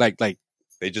do. Yeah. Like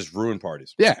they just ruin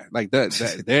parties. Yeah, like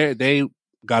they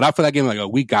got up for that game. Like, oh,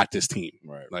 we got this team.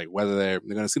 Right. Like whether they're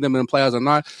going to see them in the playoffs or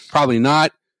not, probably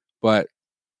not. But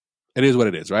it is what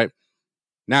it is, right?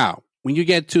 Now, when you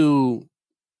get to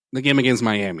the game against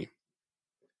Miami,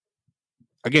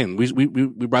 again, we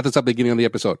brought this up at the beginning of the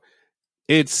episode.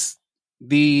 It's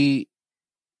the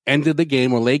end of the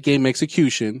game or late game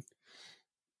execution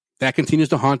that continues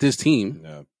to haunt this team.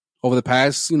 Yeah. Over the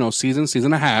past, season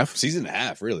and a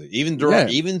half. Really. Even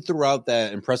throughout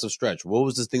that impressive stretch, what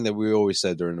was the thing that we always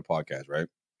said during the podcast, right?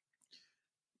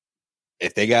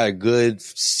 If they got a good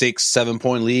 6-7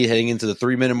 point lead heading into the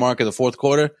 3-minute mark of the fourth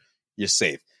quarter, you're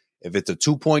safe. If it's a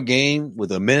 2-point game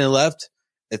with a minute left,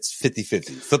 it's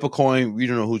 50-50. Flip a coin, we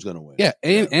don't know who's going to win. Yeah,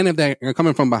 and if they're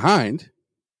coming from behind,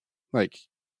 like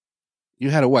you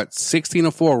had a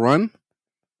 16-4 run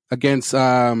against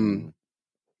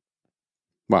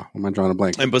Wow, am I drawing a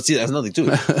blank? But see, that's another thing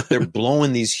too. They're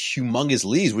blowing these humongous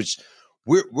leads, which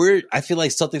we're I feel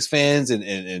like Celtics fans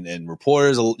and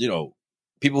reporters,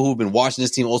 people who've been watching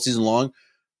this team all season long,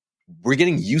 we're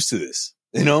getting used to this,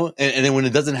 and then when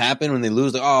it doesn't happen, when they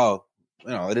lose, like, oh,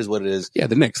 it is what it is. Yeah,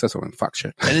 the Knicks, that's what fuck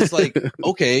shit. And it's like,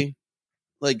 okay,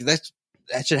 like that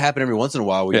should happen every once in a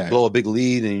while where you blow a big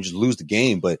lead and you just lose the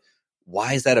game. But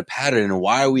why is that a pattern, and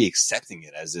why are we accepting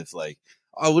it as if like,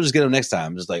 oh, we'll just get them next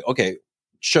time? Just like, okay.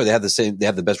 Sure, they have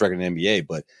the best record in the NBA,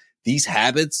 but these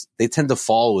habits, they tend to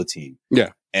follow a team.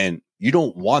 Yeah. And you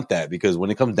don't want that because when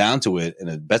it comes down to it in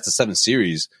a best of 7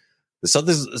 series, the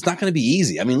Celtics, it's not going to be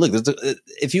easy. I mean, look,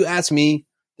 if you ask me,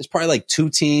 there's probably like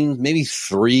 2 teams, maybe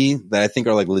 3 that I think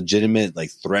are like legitimate like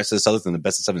threats to the Celtics in the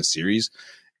best of 7 series.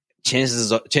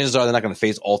 Chances are they're not going to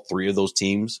face all 3 of those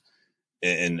teams,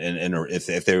 and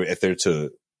if they're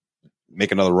to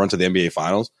make another run to the NBA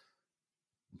Finals.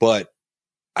 But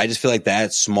I just feel like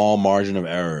that small margin of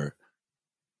error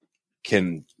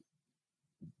can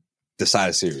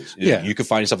decide a series. Yeah, you could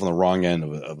find yourself on the wrong end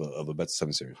of a best of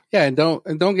 7 series. Yeah, and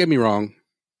don't get me wrong,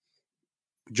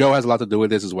 Joe has a lot to do with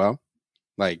this as well.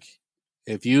 Like,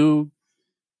 if you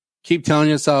keep telling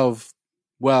yourself,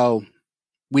 "Well,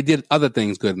 we did other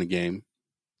things good in the game,"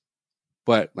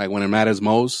 but like when it matters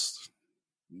most,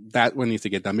 that one needs to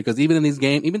get done. Because even in these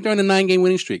games, even during the 9-game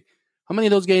winning streak, how many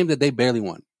of those games that they barely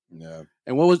won? Yeah.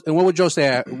 And what would Joe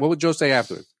say? What would Joe say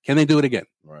afterwards? Can they do it again?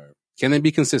 Right. Can they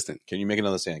be consistent? Can you make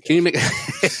another sand? Can you make?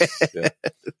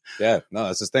 Yeah. No,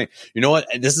 that's the thing. You know what?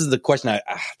 This is the question.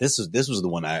 This was the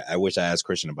one I wish I asked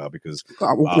Christian about because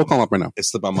we'll call him up right now. It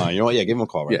slipped my mind. You know what? Yeah, give him a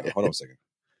call right now. Hold on a second,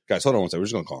 guys. Hold on one second. We're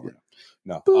just gonna call him right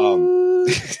now. No.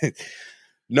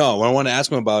 No. What I want to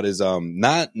ask him about is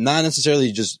not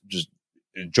necessarily just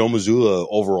Joe Mazzulla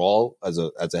overall as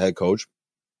a head coach,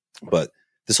 but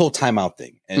this whole timeout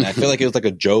thing. And I feel like it was like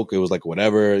a joke. It was like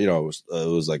whatever, it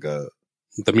was like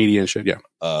the media and shit. Yeah.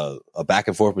 A back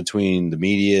and forth between the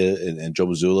media and Joe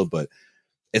Mazzulla. But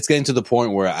it's getting to the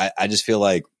point where I just feel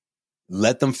like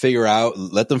let them figure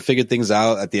things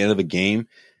out at the end of a game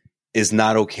is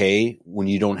not okay when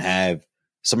you don't have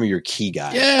some of your key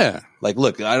guys. Yeah. Like,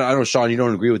 look, I know, Sean, you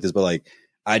don't agree with this, but like,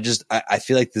 I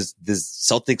feel like this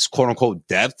Celtics quote unquote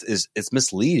depth it's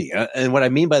misleading. And what I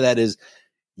mean by that is,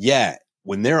 yeah,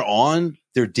 when they're on,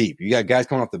 they're deep. You got guys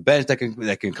coming off the bench that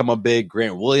can come up big.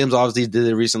 Grant Williams obviously did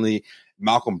it recently.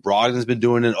 Malcolm Brogdon's been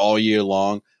doing it all year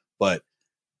long. But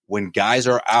when guys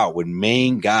are out, when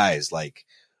main guys like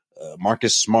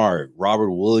Marcus Smart, Robert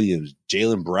Williams,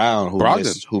 Jaylen Brown,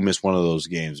 who missed one of those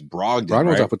games, Brogdon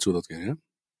was out for 2 of those games, yeah.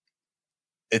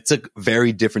 It's a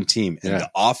very different team, and the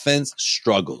offense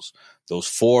struggles. Those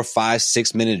 4, 5,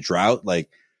 6 minute drought, like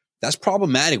that's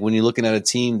problematic when you're looking at a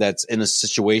team that's in a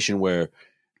situation where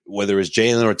whether it's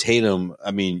Jalen or Tatum,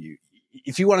 I mean,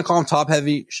 if you want to call them top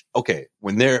heavy, okay,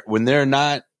 when they're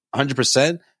not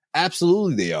 100%,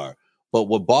 absolutely they are. But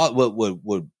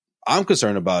what I'm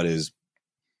concerned about is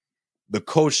the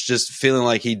coach just feeling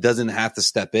like he doesn't have to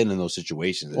step in those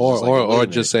situations, or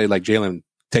just say like Jalen,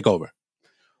 take over.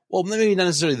 Well, maybe not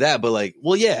necessarily that, but like,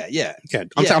 well, yeah.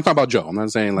 I'm talking about Joe. I'm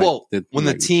not saying like,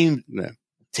 the team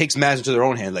takes matters into their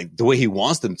own hand, like the way he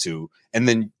wants them to, and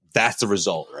then that's the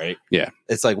result, right? Yeah.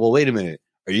 It's like, well, wait a minute.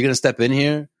 Are you going to step in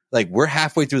here? Like, we're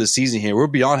halfway through the season here. We're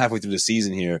beyond halfway through the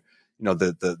season here. You know,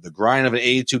 the grind of an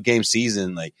 82 game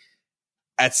season, like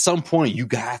at some point you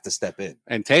have to step in.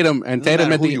 And Tatum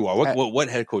at who you are, what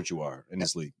head coach you are in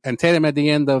this league. And Tatum at the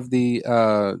end of the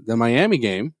Miami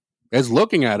game is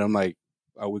looking at him like,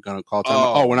 are we going to call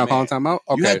timeout? Oh, we're not calling timeout?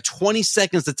 Okay. You had 20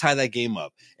 seconds to tie that game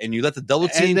up, and you let the double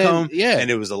team come,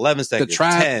 and it was 11 seconds,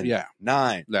 10,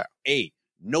 9, 8.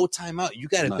 No timeout. You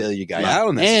got to bail your guy out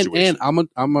on that situation. And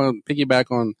I'm gonna piggyback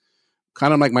on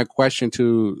kind of like my question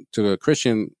to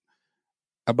Christian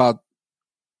about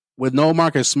with no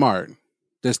Marcus Smart,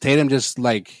 does Tatum just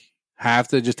like have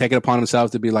to just take it upon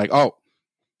himself to be like, oh,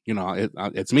 you know,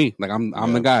 it's me. Like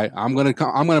I'm the guy. I'm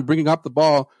gonna bring up the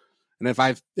ball. And if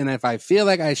I feel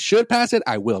like I should pass it,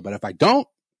 I will. But if I don't,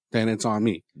 then it's on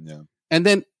me. Yeah. And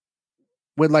then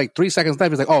with like 3 seconds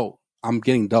left, it's like, oh, I'm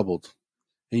getting doubled,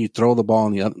 and you throw the ball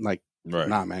in the other. Like,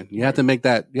 nah, man, you have to make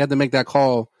that. You have to make that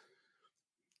call.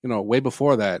 You know, way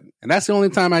before that, and that's the only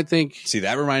time I think. See,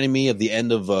 that reminded me of the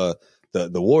end of the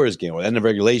Warriors game, or the end of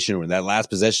regulation, or that last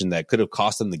possession that could have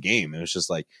cost them the game. And it's just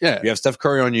like, you have Steph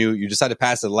Curry on you. You decide to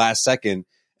pass at the last second,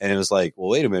 and it was like, well,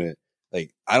 wait a minute.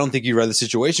 Like, I don't think you read the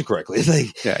situation correctly.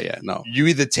 Like, no. You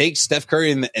either take Steph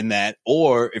Curry in that,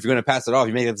 or if you're going to pass it off,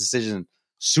 you make that decision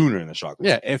sooner in the shot clock.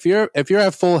 Yeah, if you're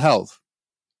at full health,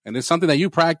 and it's something that you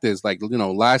practice, like, you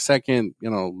know, last second, you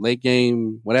know, late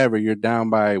game, whatever, you're down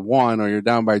by 1 or you're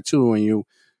down by 2, and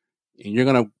you're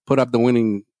going to put up the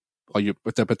winning, or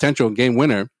with the potential game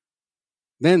winner,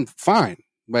 then fine.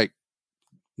 Like,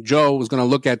 Joe was going to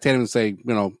look at Tatum and say, you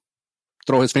know,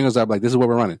 throw his fingers up like, this is what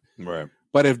we're running. Right.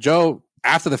 But if Joe,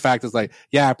 after the fact, is like,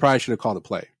 yeah, I probably should have called a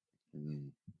play.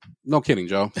 No kidding,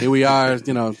 Joe. Here we are,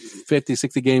 you know, 50,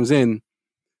 60 games in.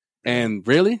 And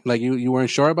really? Like, you weren't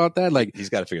sure about that? Like, he's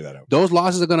got to figure that out. Those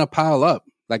losses are going to pile up.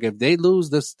 Like, if they lose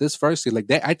this first seed, like,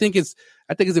 I think it's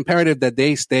imperative that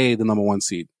they stay the number 1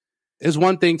 seed. It's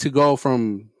one thing to go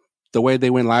from the way they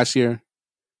went last year,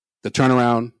 the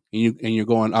turnaround, and you're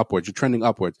going upwards. You're trending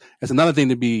upwards. It's another thing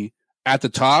to be at the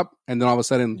top, and then all of a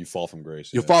sudden you fall from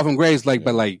grace. Fall from grace, like,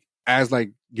 but like as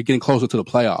like you're getting closer to the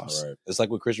playoffs. Right. It's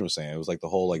like what Christian was saying. It was like the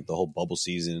whole bubble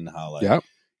season, how like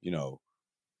you know,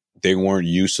 they weren't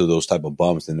used to those type of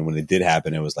bumps, and then when it did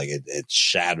happen, it was like it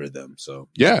shattered them. So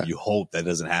you hope that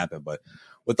doesn't happen. But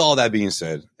with all that being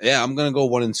said, I'm gonna go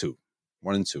 1-2.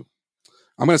 1-2.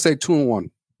 I'm gonna say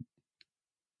 2-1,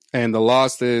 and the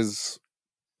loss is.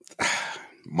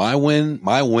 My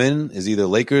win is either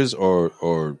Lakers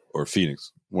or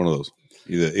Phoenix. One of those.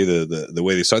 Either the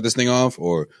way they start this thing off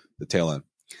or the tail end.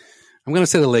 I'm gonna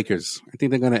say the Lakers. I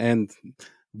think they're gonna end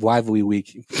rivalry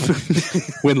week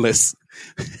winless.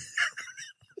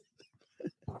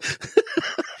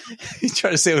 You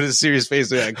trying to say it with a serious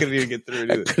face. I couldn't even get through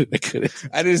it. I couldn't.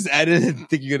 I didn't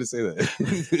think you were gonna say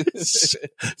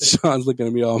that. Sean's looking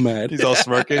at me all mad. He's all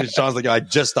smirking. Sean's like, I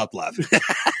just stopped laughing.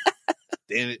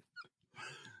 Damn it.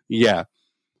 Yeah.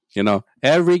 You know,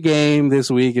 every game this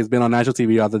week has been on national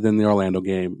TV other than the Orlando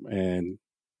game, and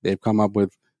they've come up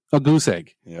with a goose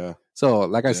egg. Yeah. So,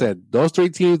 like I said, those 3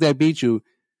 teams that beat you,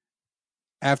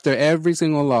 after every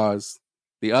single loss,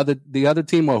 the other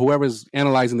team or whoever's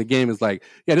analyzing the game is like,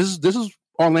 yeah, this is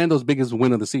Orlando's biggest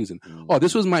win of the season. Oh,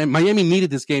 this was Miami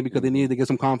needed this game because they needed to get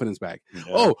some confidence back.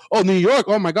 Yeah. Oh, New York.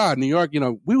 Oh my God, New York. You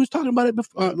know, we was talking about it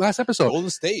before, last episode. Golden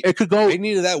State. It could go. They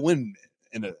needed that win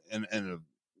in a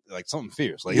like something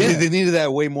fierce. Like Yeah. they needed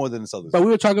that way more than the Celtics. But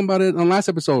we were talking about it on last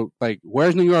episode. Like,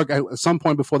 where's New York at some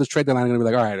point before this trade deadline? Going to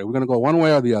be like, all right, we're going to go one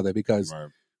way or the other because Right.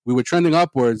 we were trending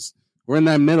upwards. We're in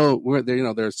that middle. We're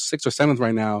there. They're 6th or 7th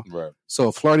right now. Right.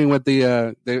 So flirting with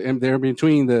they're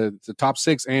between the top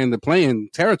 6 and the play-in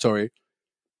territory,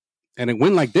 and it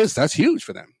went like this. That's huge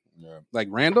for them. Yeah. Like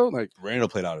Randall, Randall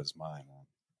played out his mind,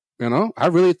 man. I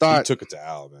really He thought. took it to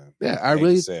Al, man. Yeah, I hate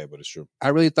to say it, but it's true. I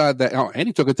really thought that. Oh, and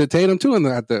he took it to Tatum too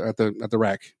at the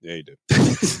rack. Yeah, he did.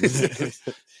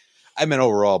 I meant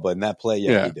overall, but in that play,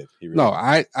 yeah. He did. He really No,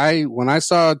 did. I when I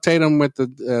saw Tatum with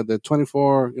the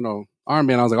 24,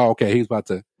 armband, I was like, oh, okay, he's about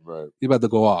to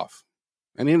go off.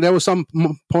 And then there was some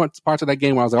parts of that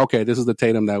game where I was like, okay, this is the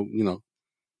Tatum that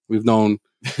we've known.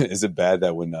 Is it bad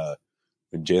that when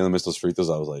Jalen missed those free throws,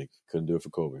 I was like, couldn't do it for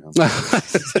Kobe? Huh?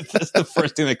 That's the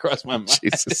first thing that crossed my mind.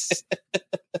 Jesus.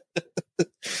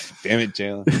 Damn it,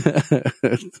 Jalen.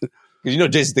 Because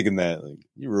Jason's thinking that like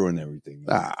you ruined everything.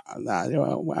 I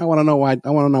want to know why.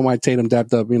 I want to know why Tatum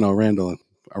dapped up, Randall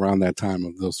around that time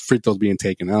of those free throws being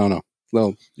taken. I don't know.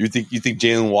 Well, you think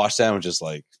Jalen watched that and just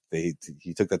like he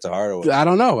took that to heart? Or what? I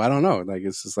don't know. Like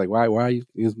it's just like why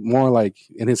he's more like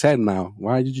in his head now.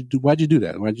 Why'd you do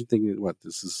that? Why'd you think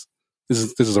this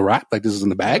is a wrap? Like this is in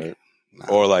the bag? Right. Nah.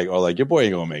 Or like your boy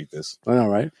ain't gonna make this. I know,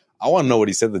 right? I want to know what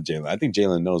he said to Jalen. I think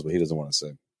Jalen knows, but he doesn't want to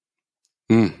say.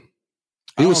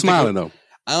 He was smiling though.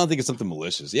 I don't think it's something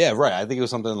malicious. Yeah, right. I think it was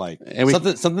something like And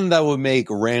something that would make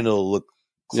Randall look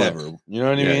clever. Yeah. You know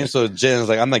what I mean? So Jalen's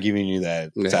like, I'm not giving you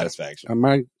that satisfaction.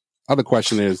 My other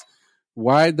question is,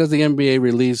 why does the NBA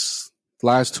release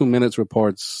last 2 minutes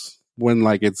reports when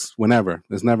it's whenever?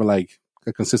 There's never like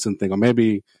a consistent thing. Or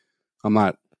maybe I'm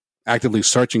not actively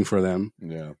searching for them.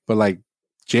 Yeah. But like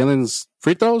Jalen's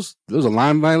free throws, there was a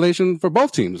line violation for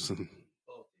both teams.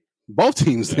 Both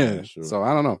teams did. Sure. So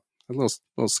I don't know. A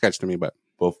little sketch to me, but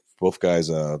both guys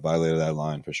violated that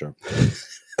line for sure.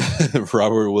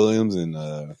 Robert Williams and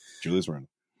Julius Randle.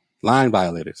 Line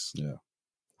violators. Yeah.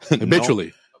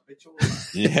 Habitually.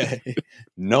 Yeah.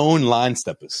 Known line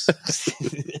steppers.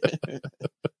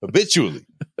 Habitually.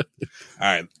 All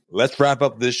right. Let's wrap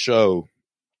up this show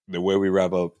the way we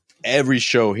wrap up every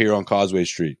show here on Causeway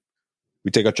Street.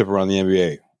 We take a trip around the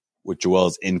NBA with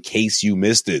Joel's In Case You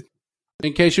Missed It.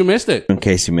 In case you missed it. In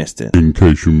case you missed it. In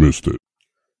case you missed it.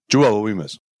 Joel, what we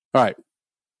miss? All right.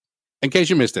 In case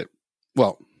you missed it.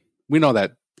 Well, we know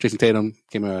that Jason Tatum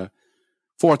became a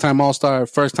 4-time All-Star,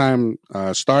 first-time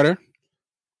starter.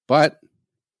 But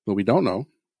what we don't know,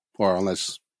 or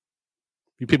unless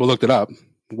you people looked it up,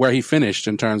 where he finished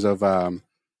in terms of the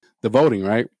voting,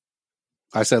 right?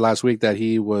 I said last week that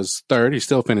he was third. He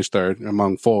still finished third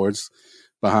among forwards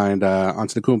behind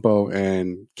Antetokounmpo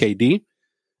and KD.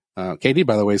 KD,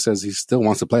 by the way, says he still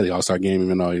wants to play the All-Star game,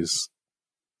 even though he's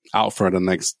out for the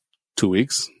next 2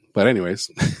 weeks. But anyways,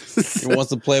 he wants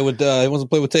to play with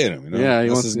Tatum. Yeah,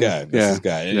 that's his guy. That's his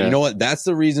guy. And you know what? That's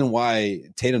the reason why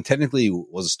Tatum technically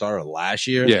was a starter last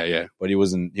year. Yeah. But he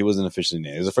wasn't officially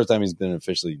named. It was the first time he's been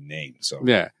officially named. So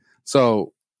yeah.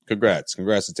 So congrats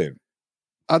to Tatum.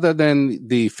 Other than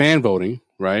the fan voting,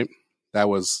 right?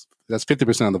 That's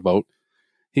 50% of the vote.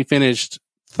 He finished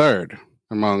third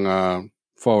among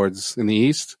forwards in the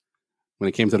East when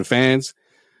it came to the fans.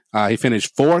 He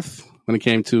finished fourth when it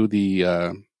came to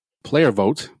the player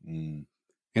vote. And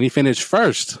he finished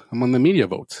first among the media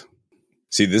vote.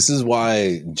 See, this is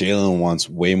why Jalen wants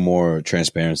way more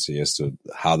transparency as to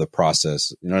how the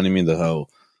process, you know what I mean? The whole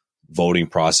voting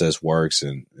process works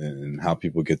and how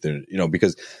people get there,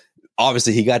 because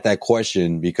obviously he got that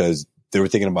question because they were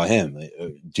thinking about him.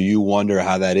 Do you wonder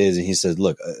how that is? And he said,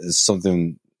 look, it's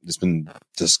something that's been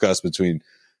discussed between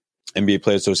NBA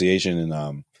Player Association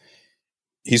and,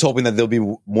 he's hoping that they'll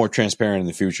be more transparent in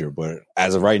the future. But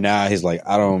as of right now, he's like,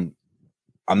 I'm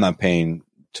not paying,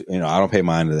 I don't pay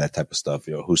mind to that type of stuff,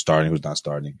 who's starting, who's not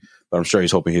starting. But I'm sure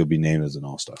he's hoping he'll be named as an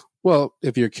all-star. Well,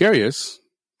 if you're curious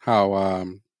how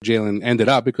Jalen ended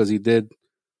up, because he did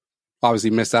obviously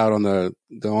miss out on the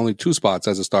only 2 spots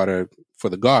as a starter for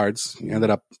the guards. He ended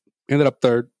up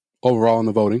third overall in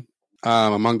the voting.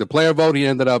 Among the player vote, he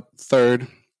ended up third.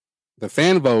 The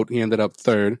fan vote, he ended up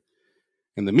third.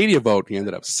 In the media vote, he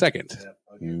ended up second.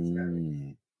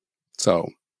 So,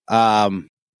 I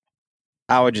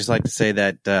would just like to say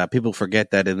that people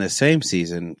forget that in the same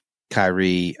season,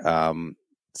 Kyrie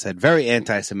said very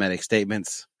anti-Semitic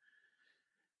statements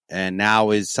and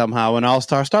now is somehow an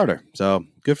all-star starter. So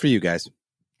good for you guys.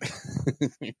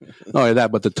 Not only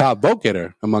that, but the top vote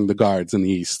getter among the guards in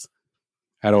the East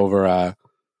had over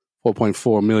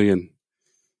 4.4 million.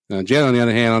 Jalen, on the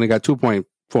other hand, only got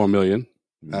 2.4 million.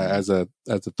 As a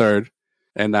third,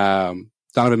 and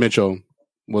Donovan Mitchell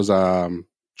was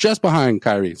just behind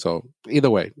Kyrie. So either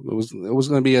way, it was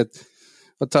going to be a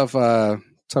tough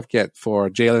get for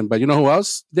Jalen. But you know who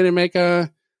else didn't make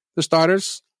the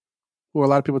starters? Who a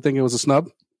lot of people think it was a snub?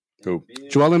 Who?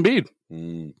 Joel Embiid.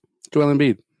 Joel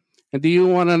Embiid. And do you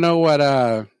want to know what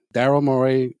Daryl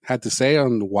Morey had to say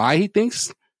on why he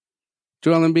thinks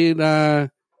Joel Embiid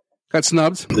got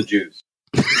snubbed? The Jews.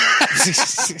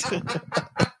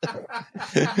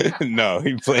 No,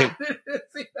 he played.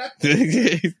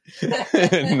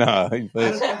 No, he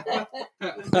played.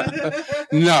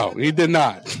 No, he did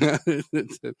not.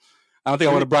 I don't think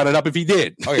I would have brought it up if he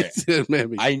did. Okay,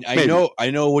 maybe. I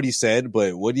know what he said,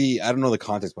 but I don't know the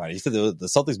context behind it. He said the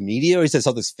Celtics media, or he said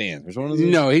Celtics fans. Which one was it?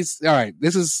 No, he's all right.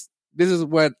 This is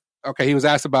what. Okay, he was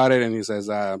asked about it, and he says,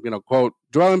 quote,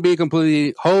 Joel Embiid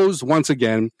completely hosed once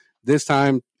again. This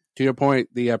time, to your point,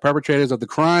 the perpetrators of the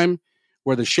crime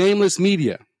were the shameless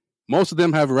media. Most of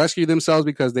them have rescued themselves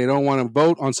because they don't want to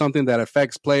vote on something that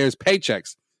affects players'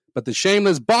 paychecks. But the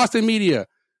shameless Boston media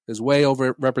is way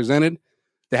overrepresented.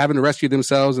 They haven't rescued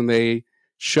themselves, and they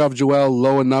shoved Joel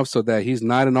low enough so that he's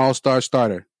not an all-star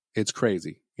starter. It's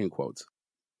crazy, in quotes.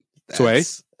 Sway?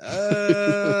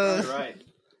 Right.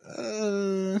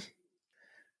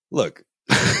 Look,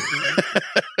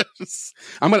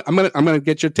 I'm gonna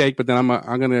get your take, but then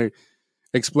I'm gonna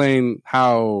explain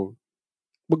how.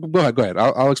 Go ahead.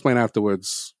 I'll explain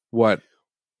afterwards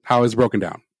how it's broken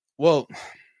down. Well,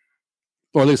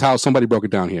 or at least how somebody broke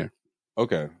it down here.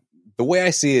 Okay. The way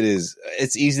I see it is,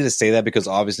 it's easy to say that because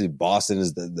obviously Boston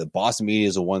is the Boston media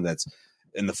is the one that's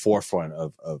in the forefront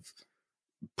of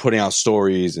putting out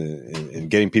stories and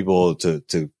getting people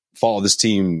to follow this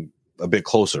team a bit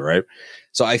closer, right?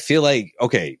 So I feel like,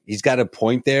 okay, he's got a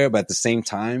point there, but at the same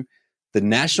time, the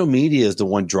national media is the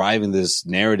one driving this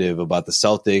narrative about the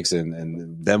Celtics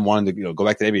and them wanting to go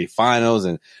back to the NBA Finals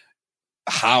and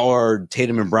how are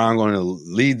Tatum and Brown going to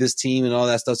lead this team and all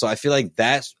that stuff. So I feel like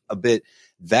that's a bit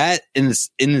that in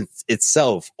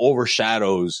itself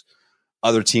overshadows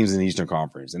other teams in the Eastern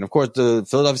Conference, and of course the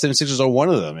Philadelphia 76ers are one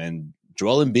of them. And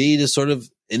Joel Embiid is sort of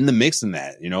in the mix in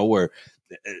that, where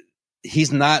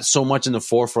he's not so much in the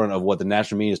forefront of what the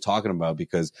national media is talking about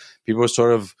because people are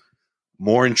sort of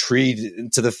more intrigued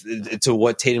into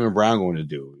what Tatum and Brown are going to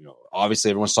do. Obviously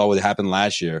everyone saw what happened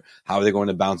last year. How are they going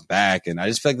to bounce back? And I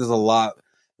just feel like there's a lot.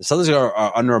 The Celtics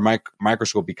are under a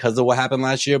microscope because of what happened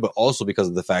last year, but also because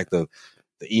of the fact of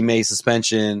the Ime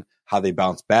suspension, how they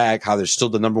bounce back, how they're still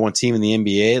the number one team in the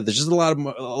NBA. There's just a lot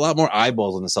more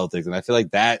eyeballs on the Celtics, and I feel like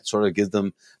that sort of gives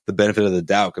them the benefit of the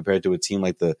doubt compared to a team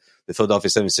like the Philadelphia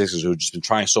 76ers, who have just been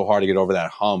trying so hard to get over that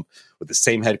hump with the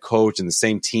same head coach and the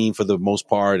same team for the most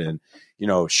part. And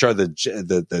sure,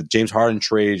 the James Harden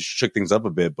trade shook things up a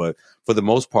bit, but for the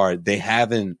most part, they've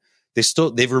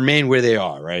remained where they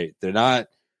are. Right? They're not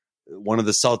one of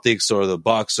the Celtics or the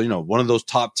Bucks, or, one of those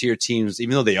top tier teams.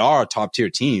 Even though they are a top tier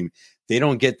team, they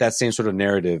don't get that same sort of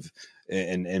narrative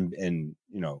and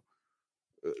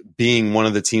being one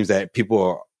of the teams that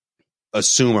people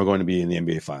assume are going to be in the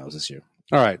NBA Finals this year.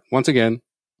 All right. Once again,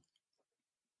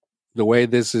 the way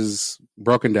this is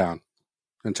broken down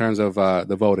in terms of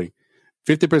the voting,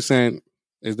 50%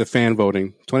 is the fan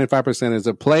voting, 25% is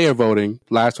the player voting,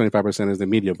 last 25% is the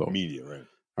media vote. Media, right.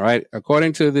 All right.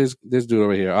 According to this dude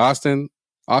over here, Austin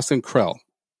Krell. I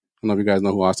don't know if you guys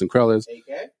know who Austin Krell is.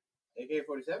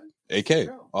 AK-47? AK.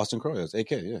 Austin Krell, yes.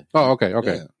 AK, yeah. Oh, okay.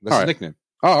 Yeah, that's his nickname.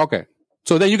 Oh, okay.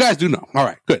 So then you guys do know. All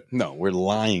right, good. No, we're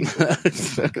lying.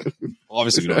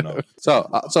 Obviously, we don't know. So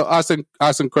Austin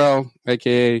Krell,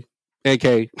 aka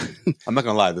AK. I'm not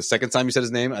gonna lie. The second time you said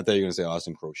his name, I thought you were gonna say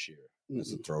Austin Crocier.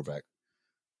 That's a throwback.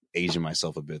 Aging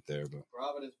myself a bit there, but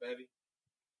Providence, baby.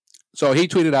 So he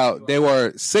tweeted out there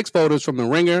were 6 voters from The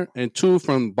Ringer and 2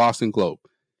 from Boston Globe.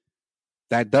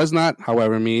 That does not,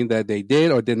 however, mean that they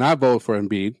did or did not vote for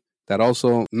Embiid. That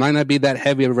also might not be that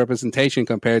heavy of a representation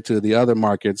compared to the other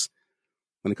markets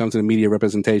when it comes to the media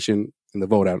representation and the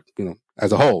vote out,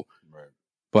 as a whole. Right.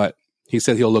 But he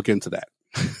said he'll look into that.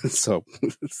 So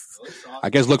I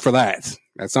guess look for that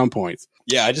at some point.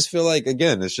 Yeah, I just feel like,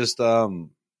 again, it's just a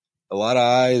lot of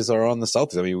eyes are on the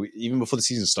Celtics. I mean, even before the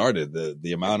season started,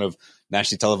 the amount of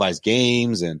nationally televised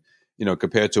games and,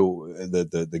 compared to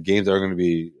the games that are going to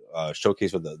be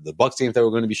showcased, or the Bucks games that were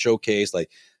going to be showcased,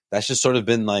 like that's just sort of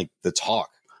been like the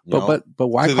talk. But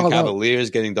why call the Cavaliers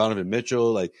out? getting Donovan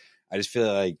Mitchell? Like, I just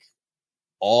feel like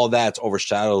all that's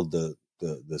overshadowed the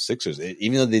Sixers.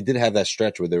 Even though they did have that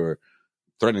stretch where they were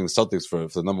threatening the Celtics for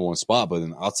the number one spot, but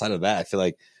then outside of that, I feel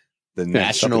like the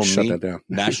national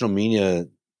media,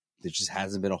 there just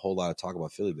hasn't been a whole lot of talk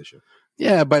about Philly this year.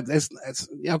 Yeah, but it's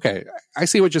okay. I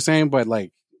see what you're saying, but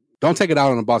like don't take it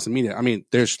out on the Boston media. I mean,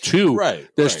 there's two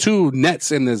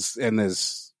Nets in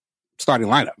this starting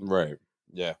lineup. Right.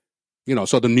 Yeah.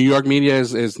 So the New York media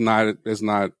is not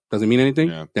doesn't mean anything.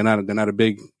 Yeah. They're not a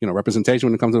big representation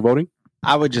when it comes to voting.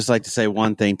 I would just like to say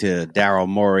one thing to Daryl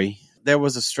Morey. There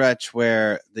was a stretch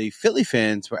where the Philly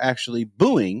fans were actually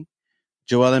booing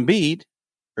Joel Embiid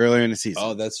earlier in the season.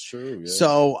 Oh, that's true. Yeah.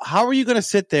 So how are you going to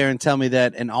sit there and tell me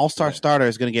that an all-star starter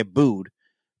is going to get booed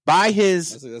by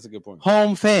his that's a good point.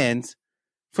 Home fans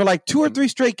for like 2 or 3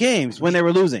 straight games when they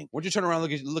were losing? Why don't you turn around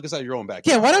and look inside your own back?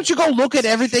 Yeah, why don't you go look at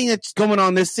everything that's going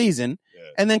on this season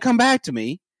and then come back to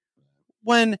me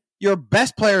when your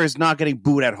best player is not getting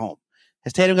booed at home?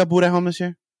 Has Tatum got booed at home this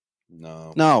year?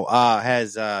 No. No.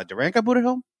 Has Durant got booed at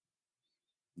home?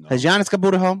 No. Has Giannis got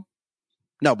booed at home?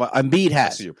 No, but Embiid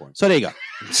has. I see your point. So there you go.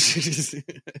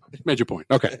 Made your point.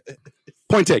 Okay.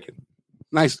 Point taken.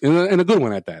 Nice. And a good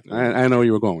one at that. I know where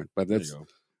you were going. But that's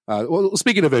well,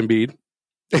 speaking of Embiid,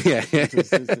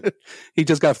 he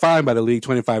just got fined by the league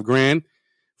 $25,000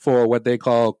 for what they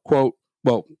call, quote,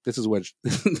 well, this is what is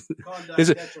it?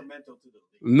 Detrimental to the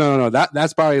league. No.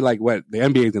 That's probably like what the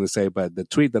NBA is going to say, but the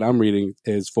tweet that I'm reading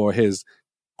is for his,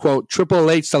 quote,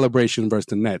 Triple H celebration versus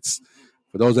the Nets.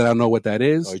 For those that don't know what that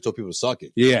is. Oh, you told people to suck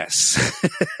it. Yes.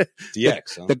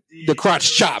 DX. Huh? The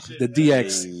crotch chop, the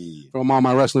DX from all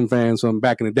my wrestling fans from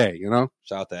back in the day,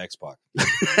 Shout out to X-Pac.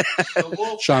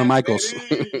 Shawn Michaels.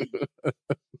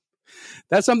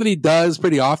 That's something he does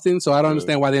pretty often, so I don't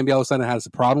understand why the NBA all of a sudden has a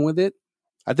problem with it.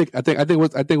 I think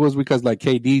it was because like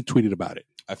KD tweeted about it.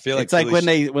 I feel like it's like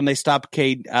when they stopped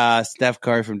Steph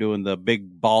Curry from doing the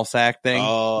big ball sack thing.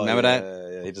 Oh, remember that?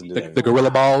 Yeah, he doesn't do that. The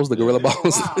gorilla balls. The gorilla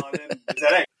balls. Wow,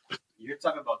 you're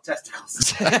talking about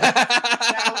testicles. Now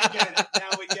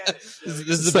we get it.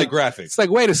 This is a big graphic. It's like,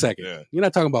 wait a second. Yeah. You're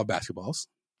not talking about basketballs.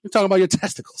 You're talking about your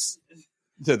testicles.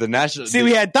 The national. See,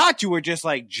 we had thought you were just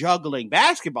like juggling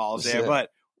basketballs there, but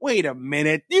wait a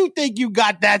minute. You think you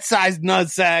got that size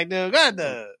nutsack, dude?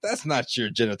 That's not your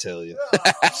genitalia.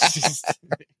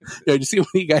 Yeah, you see when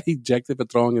he got ejected for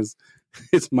throwing his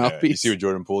mouthpiece? You see what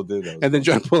Jordan Poole did? And then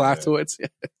Jordan Poole afterwards?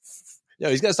 Yeah,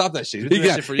 he's got to stop that shit.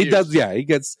 He does, yeah. He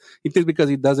thinks because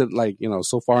he does it like,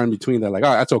 so far in between that like,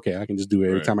 oh, that's okay. I can just do it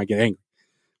every time I get angry.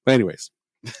 But anyways,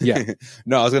 yeah.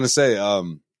 No, I was going to say,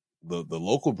 the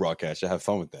local broadcast should have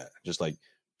fun with that.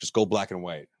 Just go black and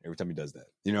white every time he does that.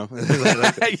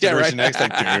 Like Generation X,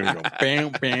 like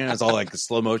bam, bam. It's all like the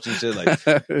slow motion shit. Like,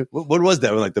 what was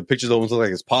that? When like the pictures almost look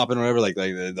like it's popping or whatever. Like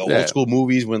the old school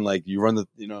movies when like you run the,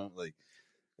 like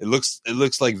it looks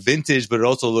like vintage, but it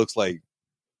also looks like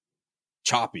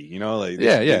choppy. Like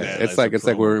It's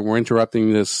like we're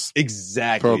interrupting this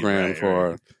program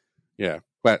right.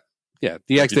 But yeah,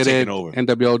 DX did it. Over.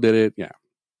 NWO did it. Yeah.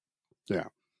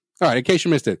 All right. In case you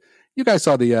missed it. You guys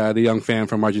saw the young fan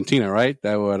from Argentina, right?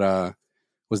 That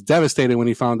was devastated when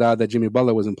he found out that Jimmy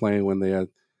Butler wasn't playing when the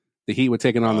Heat were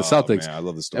taking on the Celtics. Man, I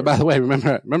love the story. And by the way,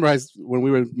 remember when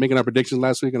we were making our predictions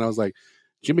last week, and I was like,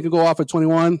 Jimmy can go off for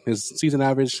 21, his season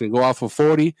average can go off for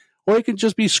 40, or he could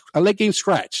just be a late game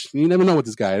scratch. You never know with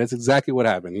this guy. That's exactly what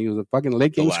happened. He was a fucking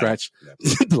late game scratch.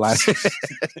 The last.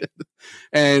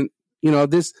 And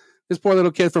this poor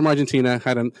little kid from Argentina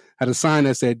had a sign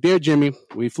that said, "Dear Jimmy,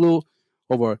 we flew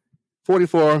over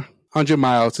 4,400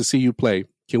 miles to see you play.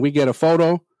 Can we get a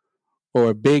photo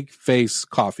or a big face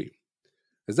coffee?"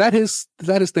 Is that his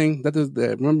thing?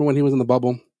 Remember when he was in the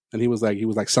bubble and he was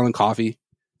like selling coffee?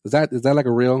 Is that like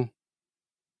a real?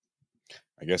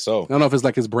 I guess so. I don't know if it's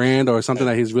like his brand or something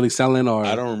that he's really selling. Or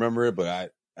I don't remember it,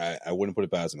 but I wouldn't put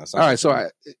it past him. All right, so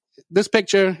this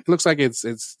picture, it looks like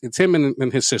it's him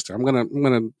and his sister. I'm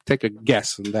gonna take a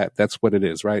guess, and that's what it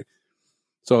is, right?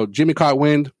 So Jimmy caught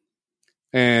wind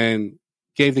and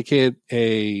gave the kid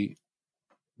a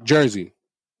jersey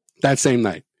that same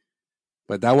night.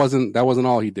 But that wasn't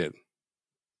all he did.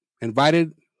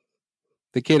 Invited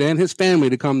the kid and his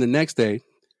family to come the next day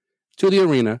to the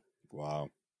arena. Wow.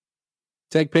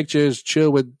 Take pictures,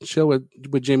 chill with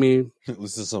Jimmy.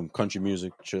 Listen to some country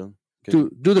music, chill. Do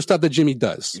the stuff that Jimmy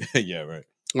does. Yeah, right.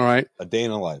 All right. A day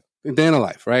in a life. A day in a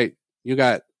life, right? You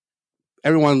got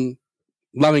everyone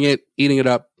loving it, eating it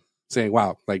up, saying,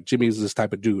 wow, like Jimmy's this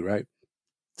type of dude, right?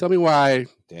 Tell me why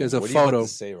there's a photo.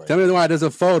 Tell me why there's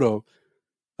a photo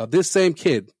of this same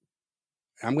kid.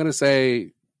 I'm going to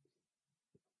say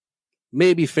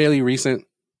maybe fairly recent,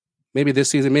 maybe this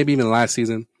season, maybe even last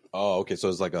season. Oh, okay. So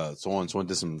it's like someone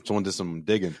did some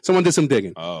digging. Someone did some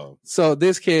digging. Oh. So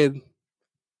this kid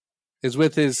is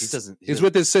with his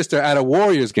sister at a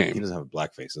Warriors game. He doesn't have a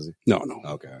black face, does he? No.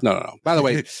 Okay. No. By the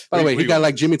way, he got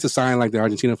like Jimmy to sign like the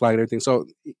Argentina flag and everything. So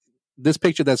this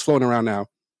picture that's floating around now,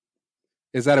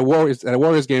 is at a Warriors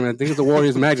game. And I think it's a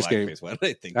Warriors Magic game. Blackface, why did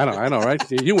I think? I know, right?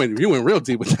 You went real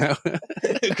deep with that.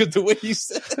 Because the way you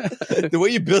said, the way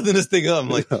you building this thing up, I'm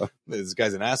like, this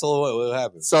guy's an asshole. What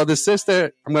happened? So the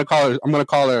sister, I'm gonna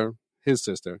call her his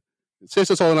sister.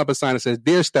 Sister's holding up a sign that says,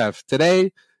 "Dear Steph,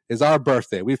 today is our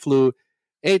birthday. We flew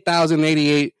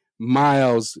 8,088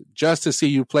 miles just to see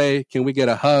you play. Can we get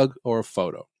a hug or a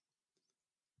photo?"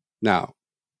 Now,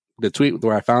 the tweet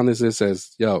where I found this, it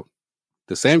says, "Yo,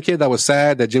 the same kid that was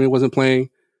sad that Jimmy wasn't playing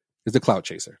is the clout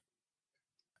chaser."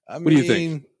 What do you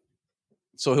think?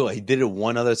 So he did it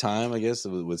one other time, I guess.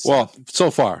 With Well, so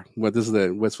far, what this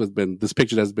is what's been this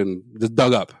picture that's been just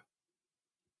dug up.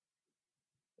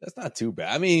 That's not too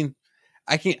bad. I mean,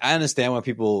 I understand why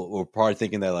people were probably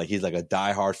thinking that like he's like a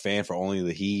diehard fan for only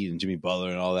the Heat and Jimmy Butler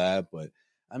and all that, but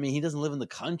I mean, he doesn't live in the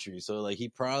country, so like he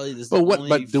probably just.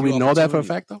 But do we know that for a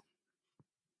fact though?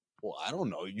 Well, I don't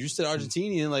know. You said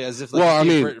Argentinian, like as if. Like, well, I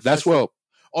mean, that's well.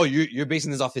 Oh, you're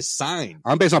basing this off his sign.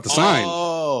 I'm basing off the sign. Oh,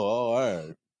 all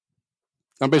right.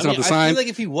 I'm basing off the sign. I feel like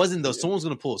if he wasn't though, someone's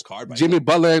gonna pull his card. By Jimmy now.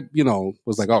 Butler,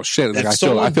 was like, "Oh shit!" Like I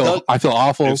feel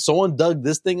awful. If someone dug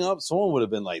this thing up, someone would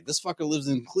have been like, "This fucker lives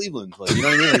in Cleveland." Like, you know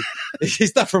what I mean? Like,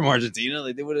 he's not from Argentina.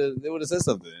 Like they would have said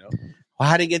something. You know? Well,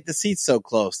 how did he get the seats so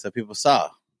close that people saw?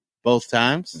 Both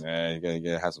times? Yeah, you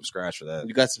gotta have some scratch for that.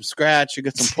 You got some scratch. You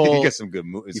got some pull. You got some good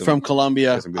movies. You're from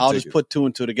Colombia. I'll just put two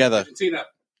and two together. Argentina.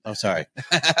 Oh, sorry.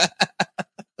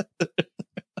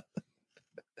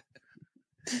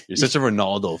 You're such a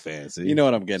Ronaldo fan. See? You know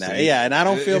what I'm getting at. Yeah, and I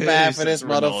don't feel bad for this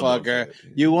motherfucker.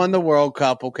 You won the World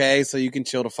Cup, okay? So you can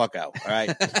chill the fuck out, all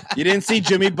right? You didn't see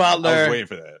Jimmy Butler. I was waiting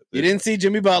for that. You didn't see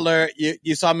Jimmy Butler.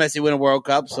 You saw Messi win a World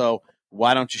Cup, so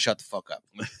why don't you shut the fuck up?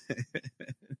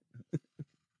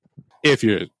 If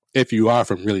you are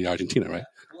from really Argentina, right?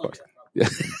 Of course. Yeah.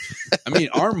 I mean,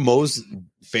 aren't most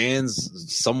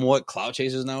fans somewhat clout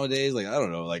chasers nowadays? Like, I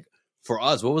don't know. Like, for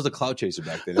us, what was the clout chaser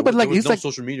back then? No, but like, there was he's no like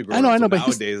social media. I know, but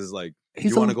nowadays it's like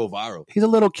you want to go viral. He's a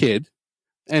little kid,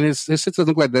 and his sister doesn't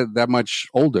look like that much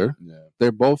older. Yeah.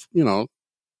 They're both, I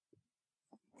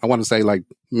want to say like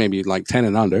maybe like 10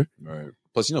 and under. Right.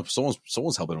 Plus,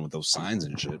 someone's helping him with those signs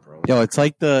and shit, bro. Yo, it's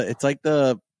like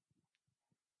the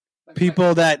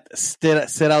people that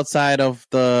sit outside of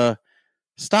the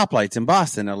stoplights in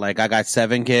Boston are like, I got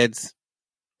 7 kids,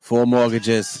 4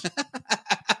 mortgages.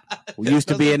 Used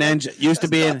to be an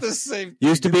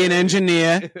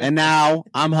engineer, and now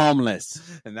I'm homeless.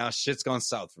 And now shit's gone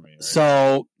south for me. Right?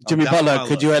 So Jimmy Butler,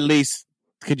 could you at least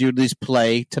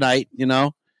play tonight?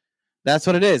 That's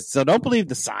what it is. So don't believe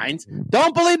the signs.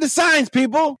 Don't believe the signs,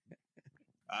 people.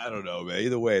 I don't know, man.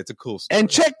 Either way, it's a cool story. And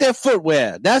check their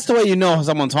footwear. That's the way you know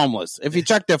someone's homeless. If you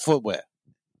check their footwear.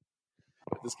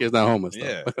 This kid's not homeless, though.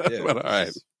 Yeah. But all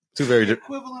right. Two very the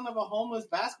equivalent of a homeless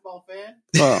basketball fan.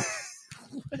 Well,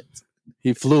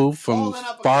 he flew from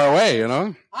far away,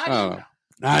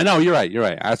 I know. You're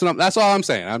right. That's all I'm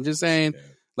saying. I'm just saying,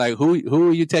 like, who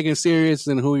are you taking serious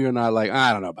and who you're not? Like,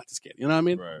 I don't know about this kid. You know what I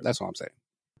mean? Right. That's what I'm saying.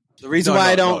 The reason why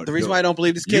I don't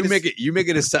believe this kid you make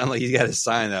it sound like he got a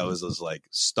sign that was like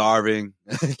starving.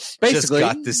 Basically,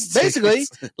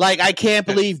 like, I can't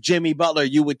believe Jimmy Butler,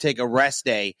 you would take a rest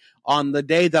day on the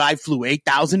day that I flew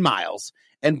 8,000 miles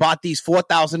and bought these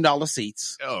 $4,000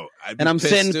 seats. Oh, and I'm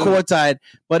sitting courtside,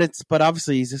 but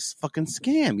obviously he's a fucking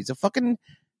scam. He's a fucking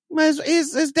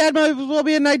his dad might as well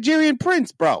be a Nigerian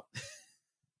prince, bro.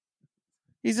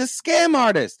 He's a scam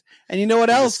artist. And you know what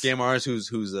else? A scam artist who's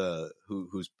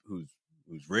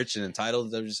rich and entitled.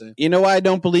 Is that what you're saying? You know why I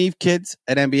don't believe kids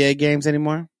at NBA games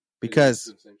anymore?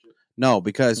 Because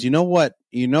you know what?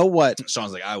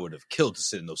 Sean's like, I would have killed to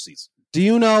sit in those seats. Do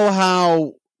you know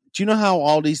how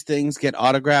all these things get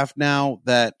autographed now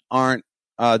that aren't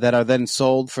that are then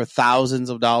sold for thousands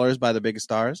of dollars by the biggest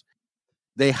stars?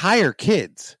 They hire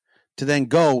kids to then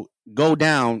go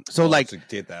down. So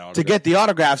to get the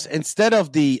autographs instead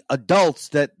of the adults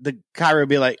that the Kyrie would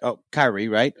be like, oh, Kyrie,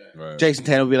 right? Jason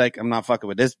Tatum would be like, I'm not fucking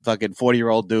with this fucking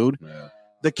 40-year-old dude. Yeah.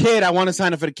 The kid, I want to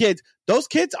sign up for the kids. Those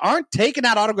kids aren't taking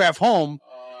that autograph home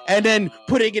and then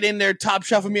putting it in their top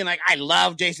shelf and being like, I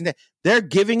love Jason Tatum. They're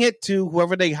giving it to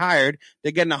whoever they hired.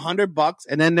 They're getting $100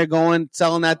 and then they're going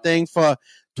selling that thing for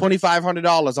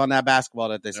 $2,500 on that basketball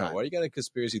that they signed. Why you got a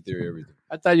conspiracy theory everything?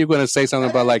 I thought you were going to say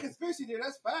something about like conspiracy theory.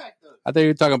 That's fact. I thought you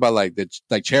were talking about like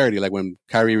charity, like when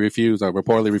Kyrie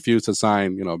reportedly refused to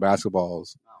sign,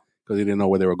 basketballs because he didn't know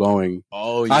where they were going.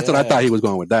 Oh, yeah. I thought he was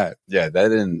going with that. Yeah,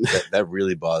 that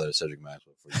really bothered Cedric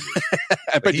Maxwell for years.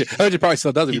 I bet you probably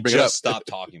still does if you bring it up. He just stopped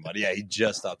talking about it. Yeah, he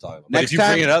just stopped talking about it. But if you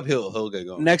bring it up, he'll get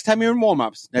going. Next time you're in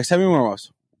warm-ups,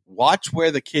 watch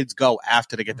where the kids go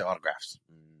after they get their autographs.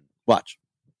 Watch.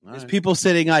 There's people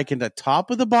sitting like in the top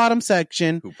of the bottom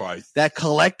section Who probably that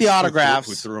collect the autographs.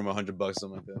 Who threw him $100,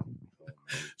 something like that.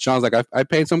 Sean's like, I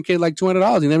paid some kid like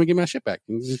 $200. He never gave me my shit back.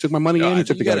 He took my money and he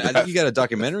took the I think you got a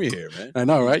documentary here, man. I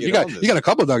know, right? You got a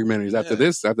couple of documentaries after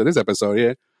this episode.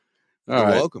 Yeah. All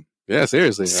right. Welcome. Yeah,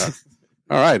 seriously.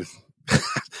 All right.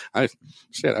 I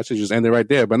should just end it right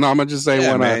there. But no, I'm gonna just say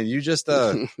man, you just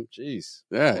jeez.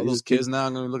 Yeah. All those kids now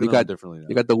are gonna be looking at them differently now.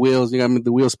 You got the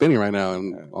wheels spinning right now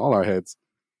in all our heads.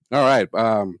 All right.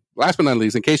 Last but not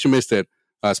least, in case you missed it,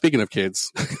 speaking of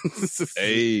kids.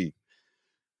 Hey.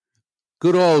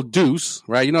 Good old Deuce,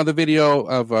 right? You know the video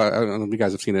of I don't know if you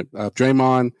guys have seen it, of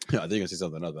Draymond. Yeah, I think you're gonna say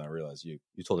something else, but I realized you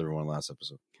told everyone last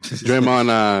episode.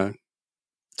 Draymond,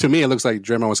 to me, it looks like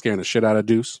Draymond was scaring the shit out of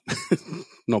Deuce.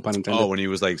 No pun intended. Oh, when he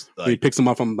was like he picks him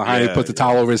up from behind, he puts the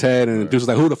towel over his head, and Deuce is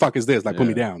like, "Who the fuck is this? Like, put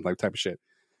me down," like type of shit.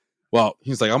 Well,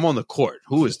 he's like, "I'm on the court.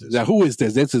 Who is this? Yeah, who is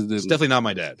this? This is It's definitely not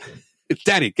my dad. It's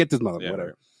daddy. Get this mother. Whatever."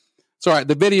 Right. So, all right,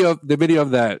 the video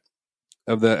of that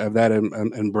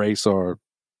embrace or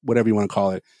whatever you want to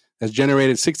call it has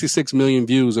generated 66 million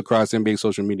views across NBA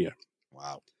social media.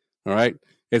 Wow. All right.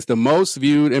 It's the most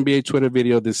viewed NBA Twitter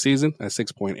video this season at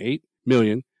 6.8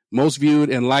 million. Most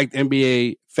viewed and liked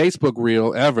NBA Facebook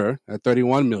reel ever at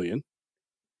 31 million.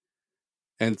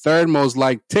 And third most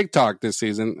liked TikTok this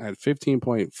season at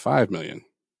 15.5 million.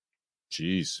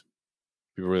 Jeez.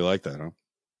 People really like that, huh?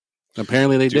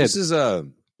 Apparently they did.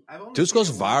 Deuce goes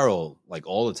viral like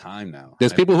all the time now.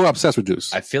 There's people who are obsessed with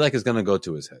Deuce. I feel like it's going to go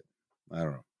to his head. I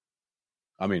don't know.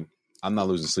 I mean, I'm not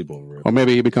losing sleep over it. Or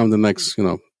maybe he becomes the next,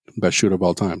 best shooter of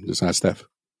all time. Just not Steph.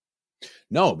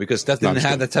 No, because Steph didn't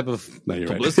have that type of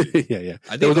publicity. Right.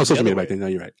 yeah. There was no social media back then. No,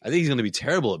 you're right. I think he's going to be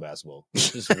terrible at basketball.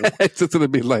 It's going to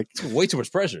be like way too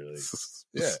much pressure.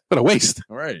 Like, what a waste.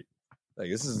 All right. Like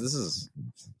this is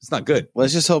it's not good.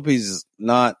 Let's just hope he's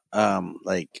not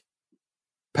like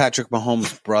Patrick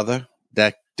Mahomes' brother.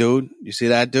 That dude. You see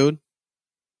that dude?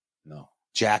 No.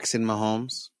 Jackson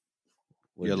Mahomes.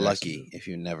 You're lucky do? if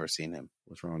you've never seen him.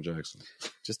 What's wrong with Jackson?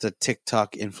 Just a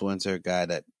TikTok influencer guy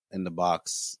that in the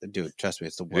box. Dude, trust me,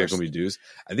 it's the worst. It's gonna be Deuce.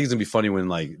 I think it's gonna be funny when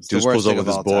like Deuce pulls over with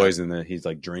his boys and then he's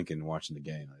like drinking and watching the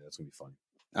game. Like, that's gonna be funny.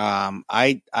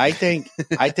 I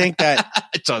think that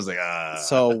John's like,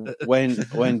 so when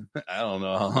I don't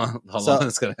know how long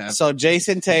it's gonna happen. So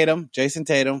Jason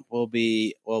Tatum will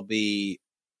be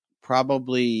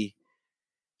probably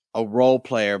a role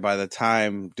player by the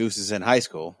time Deuce is in high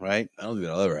school, right? I don't think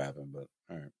that'll ever happen, but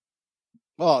all right.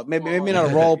 Well, maybe not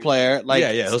a role player, like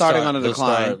starting on a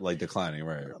decline, like declining,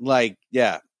 right? Like,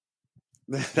 yeah,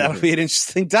 that'll be an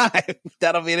interesting time.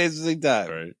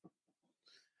 Right.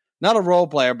 Not a role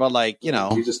player, but like he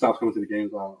just stops coming to the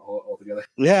games altogether.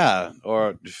 Yeah,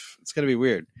 or it's gonna be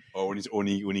weird. Or when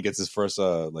he gets his first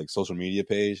like social media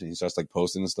page and he starts like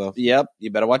posting and stuff. Yep, you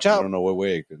better watch out. I don't know what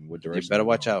way and what direction. You better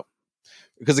watch out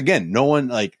because again, no one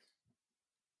like.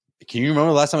 Can you remember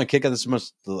the last time a kid got this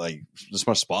much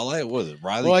spotlight? What was it?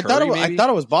 Riley? Well, Curry, I thought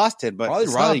it was Boston, but probably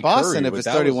it's Riley not Boston Curry, if it's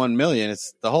 31 million.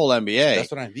 It's the whole NBA. That's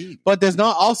what I mean. But there's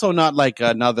not like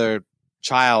another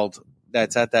child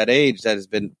that's at that age that has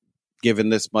been given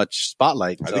this much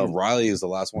spotlight. I think Riley is the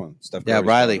last one. Steph yeah, Curry's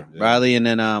Riley, Riley, and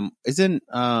then is it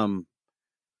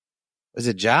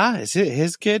Ja? Is it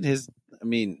his kid? He's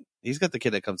got the kid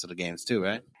that comes to the games too,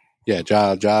 right? Yeah,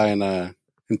 Ja, and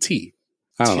T.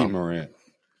 I don't know. Morant.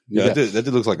 Yeah, that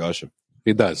dude looks like Usher.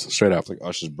 He does, straight up. It's like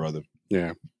Usher's brother.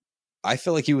 Yeah. I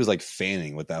feel like he was like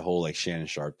fanning with that whole like Shannon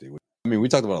Sharp thing. I mean, we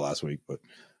talked about it last week, but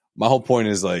my whole point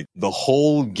is like the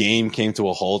whole game came to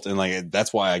a halt, and like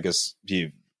that's why I guess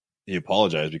he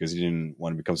apologized because he didn't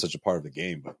want to become such a part of the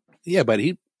game. But yeah, but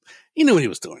he knew what he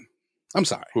was doing. I'm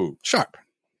sorry. Who? Sharp.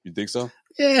 You think so?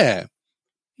 Yeah.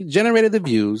 He generated the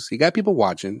views. He got people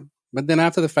watching. But then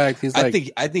after the fact, he's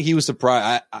like, I think he was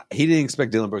surprised. He didn't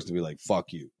expect Dylan Brooks to be like,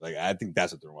 "Fuck you." Like, I think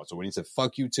that's what they're about. So when he said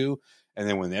 "fuck you" too, and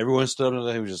then when everyone stood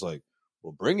up, he was just like,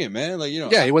 "Well, bring it, man!" Like,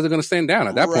 yeah, he wasn't going to stand down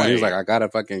at that point. He was like, "I gotta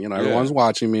fucking, everyone's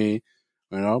watching me,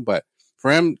 But for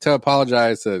him to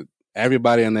apologize to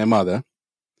everybody and their mother,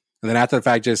 and then after the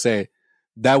fact, just say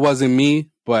that wasn't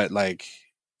me, but like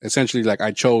essentially, like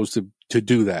I chose to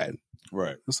do that.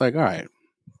 Right. It's like, all right,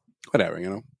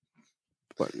 whatever,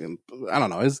 But I don't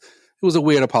know. It was a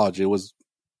weird apology. It was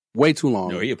way too long.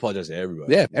 No, he apologized to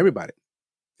everybody. Yeah, everybody.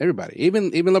 Even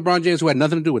LeBron James, who had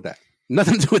nothing to do with that.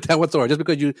 Nothing to do with that whatsoever. Just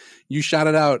because you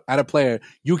shouted out at a player,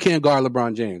 you can't guard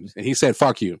LeBron James, and he said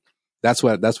 "fuck you." That's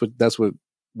what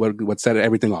set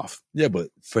everything off. Yeah, but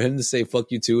for him to say "fuck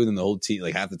you" too, and then the whole team,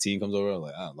 like half the team comes over, I'm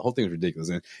like, the whole thing is ridiculous.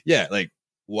 And yeah, like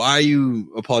why are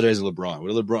you apologizing to LeBron?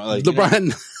 What did LeBron like?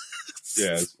 LeBron.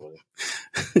 Yeah, it's funny.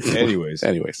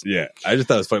 Anyways, yeah, I just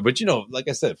thought it was funny. But like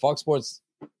I said, Fox Sports,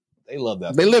 they love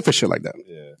that. They live for shit like that.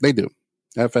 Yeah, they do.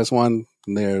 FS1,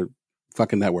 their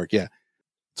fucking network. Yeah.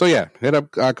 So yeah, hit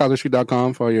up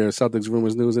CauseWayStreet.com for your Celtics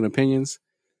rumors, news, and opinions.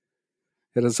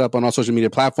 Hit us up on all social media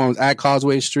platforms at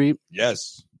Causeway Street.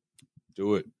 Yes,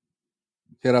 do it.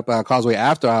 Hit up Causeway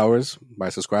After Hours by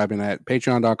subscribing at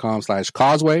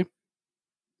patreon.com/Causeway.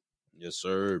 Yes,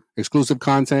 sir. Exclusive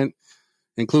content,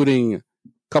 including a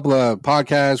couple of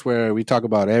podcasts where we talk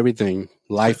about everything,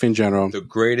 life in general. The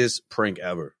greatest prank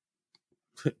ever,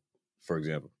 for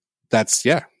example. That's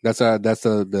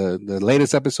the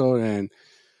latest episode, and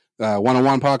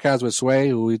one-on-one podcast with Sway,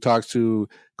 who he talks to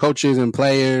coaches and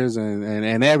players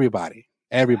and everybody,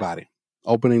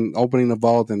 opening the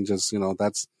vault, and just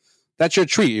that's your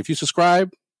treat. If you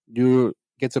subscribe, you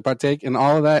get to partake in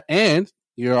all of that, and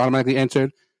you're automatically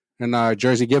entered in our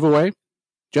jersey giveaway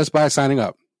just by signing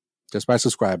up, just by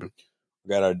subscribing. We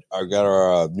got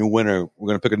our new winner. We're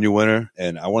gonna pick a new winner,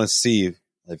 and I want to see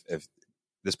if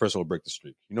this person will break the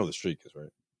streak. You know the streak is,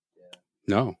 right? Yeah.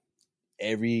 No.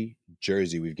 Every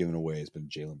jersey we've given away has been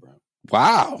Jaylen Brown.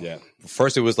 Wow. Yeah.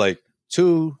 First it was like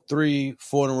 2, 3,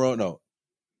 4 in a row. No.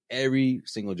 Every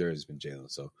single jersey has been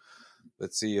Jaylen. So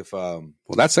let's see if well,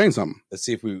 that's saying something. Let's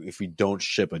see if we don't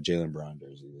ship a Jaylen Brown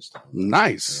jersey this time.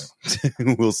 Nice.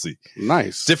 Yeah. We'll see.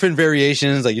 Nice. Different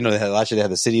variations. Like, last year they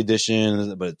had the city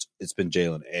edition, but it's been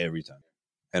Jaylen every time.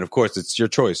 And of course it's your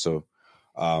choice. So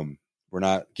we're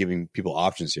not giving people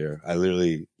options here.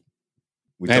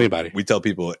 We tell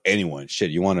people, anyone,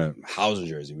 shit, you want a Hauser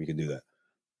jersey, we can do that.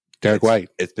 Derek White.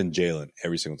 It's been Jaylen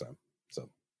every single time. So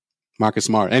Marcus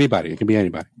Smart, anybody. It can be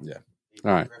anybody. Yeah.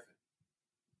 All right.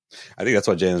 I think that's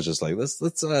why Jaylen's just like, let's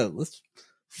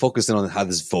focus in on how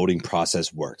this voting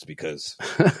process works, because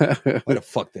why the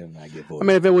fuck didn't I get voted? I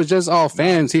mean, if it was just all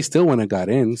fans, he still wouldn't have got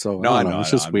in. So I don't know.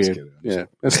 It's just weird. Yeah,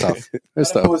 it's tough.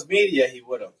 It's tough. If it was media, he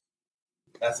would have.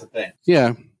 That's the thing.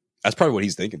 Yeah, that's probably what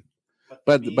he's thinking.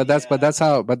 But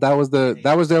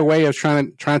that was their way of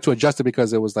trying to adjust it,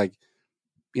 because it was like,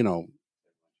 the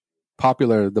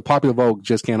popular vote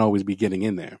just can't always be getting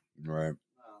in there. Right.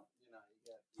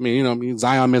 I mean,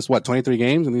 Zion missed 23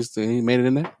 games and he made it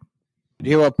in there. Did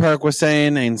you hear what Perk was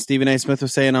saying and Stephen A. Smith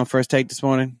was saying on First Take this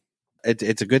morning?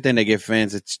 It's a good thing they give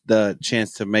fans the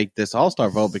chance to make this All-Star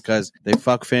vote, because they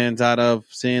fuck fans out of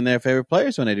seeing their favorite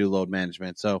players when they do load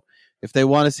management. So if they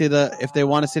want to see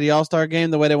the All-Star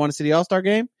game the way they want to see the All-Star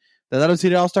game, then let them see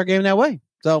the All-Star game that way.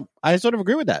 So I sort of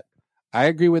agree with that. I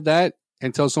agree with that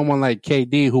until someone like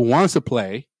KD, who wants to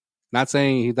play, not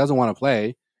saying he doesn't want to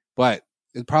play, but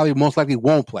it probably most likely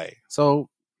won't play. So,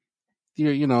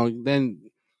 then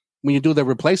when you do the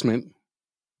replacement,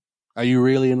 are you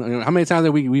really? How many times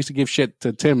we used to give shit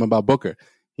to Tim about Booker?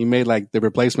 He made like the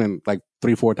replacement like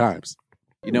 3-4 times.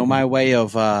 My way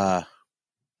of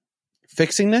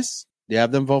fixing this. You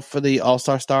have them vote for the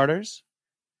All-Star starters,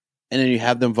 and then you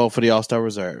have them vote for the All-Star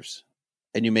reserves,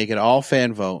 and you make it all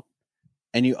fan vote.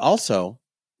 And you also,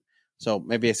 so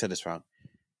maybe I said this wrong,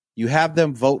 you have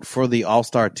them vote for the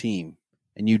All-Star team,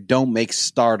 and you don't make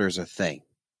starters a thing.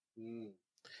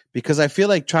 Because I feel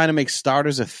like trying to make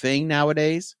starters a thing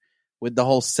nowadays, with the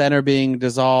whole center being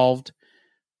dissolved,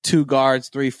 2 guards,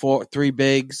 3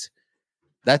 bigs,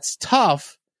 that's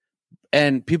tough.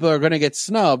 And people are going to get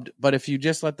snubbed. But if you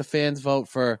just let the fans vote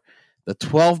for the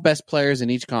 12 best players in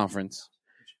each conference,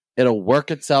 it'll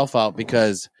work itself out,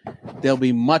 because there'll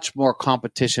be much more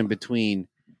competition between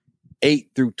 8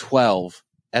 through 12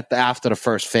 after the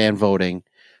first fan voting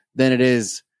than it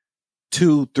is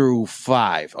 2 through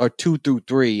 5 or 2 through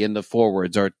 3 in the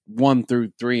forwards, or 1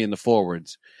 through 3 in the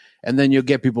forwards. And then you'll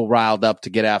get people riled up to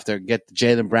get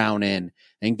Jaylen Brown in,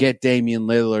 and get Damian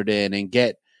Lillard in, and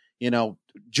get,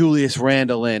 Julius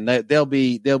Randle in. There'll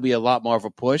be a lot more of a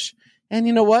push. And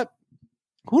you know what?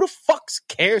 Who the fuck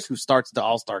cares who starts the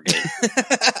All-Star game?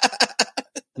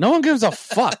 No one gives a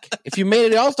fuck. If you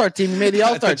made the All-Star team, you made the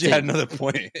All-Star team. You had another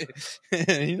point.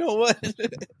 You know what?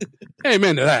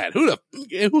 Amen to that.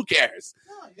 Who cares?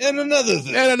 And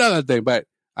another thing. But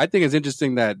I think it's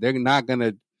interesting that they're not going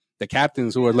to, the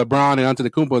captains who are LeBron and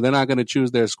Antetokounmpo, they're not going to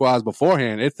choose their squads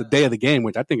beforehand. It's the day of the game,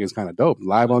 which I think is kind of dope.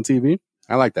 Live on TV.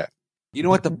 I like that. You know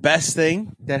what the best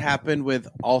thing that happened with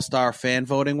All-Star fan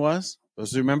voting was?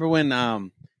 Remember when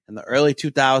in the early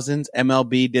 2000s,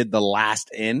 MLB did the last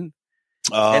in?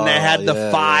 And they had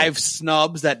the 5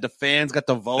 snubs that the fans got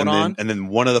to vote on. And then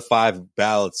one of the 5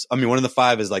 ballots. I mean, one of the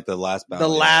 5 is like the last ballot. The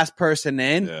last person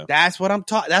in. Yeah. That's what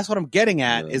I'm getting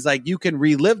at. Yeah. Is like you can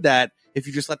relive that if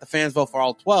you just let the fans vote for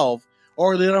all 12,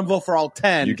 or let them vote for all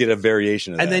 10. You get a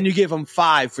variation of that. And then you give them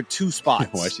 5 for 2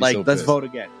 spots. Like, let's vote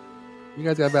again. You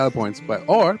guys got valid points,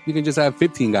 or you can just have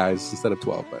 15 guys instead of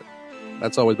 12. But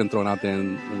that's always been thrown out there,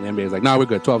 and the NBA is like, "No, we're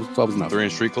good. 12 is enough." 3 in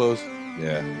street clothes.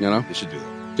 Yeah, you know, they should do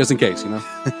that just in case. You know, all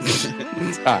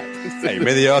right. Hey, you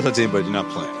made the All-Star team, but you're not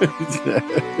playing.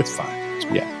 It's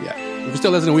fine. Yeah. If you're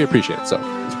still listening, we appreciate it. So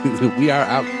we are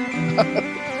out.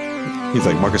 He's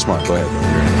like Marcus Smart. Go ahead.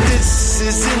 This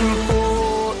is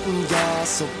important, yeah,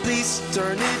 so please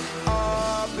turn it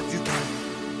up if you can.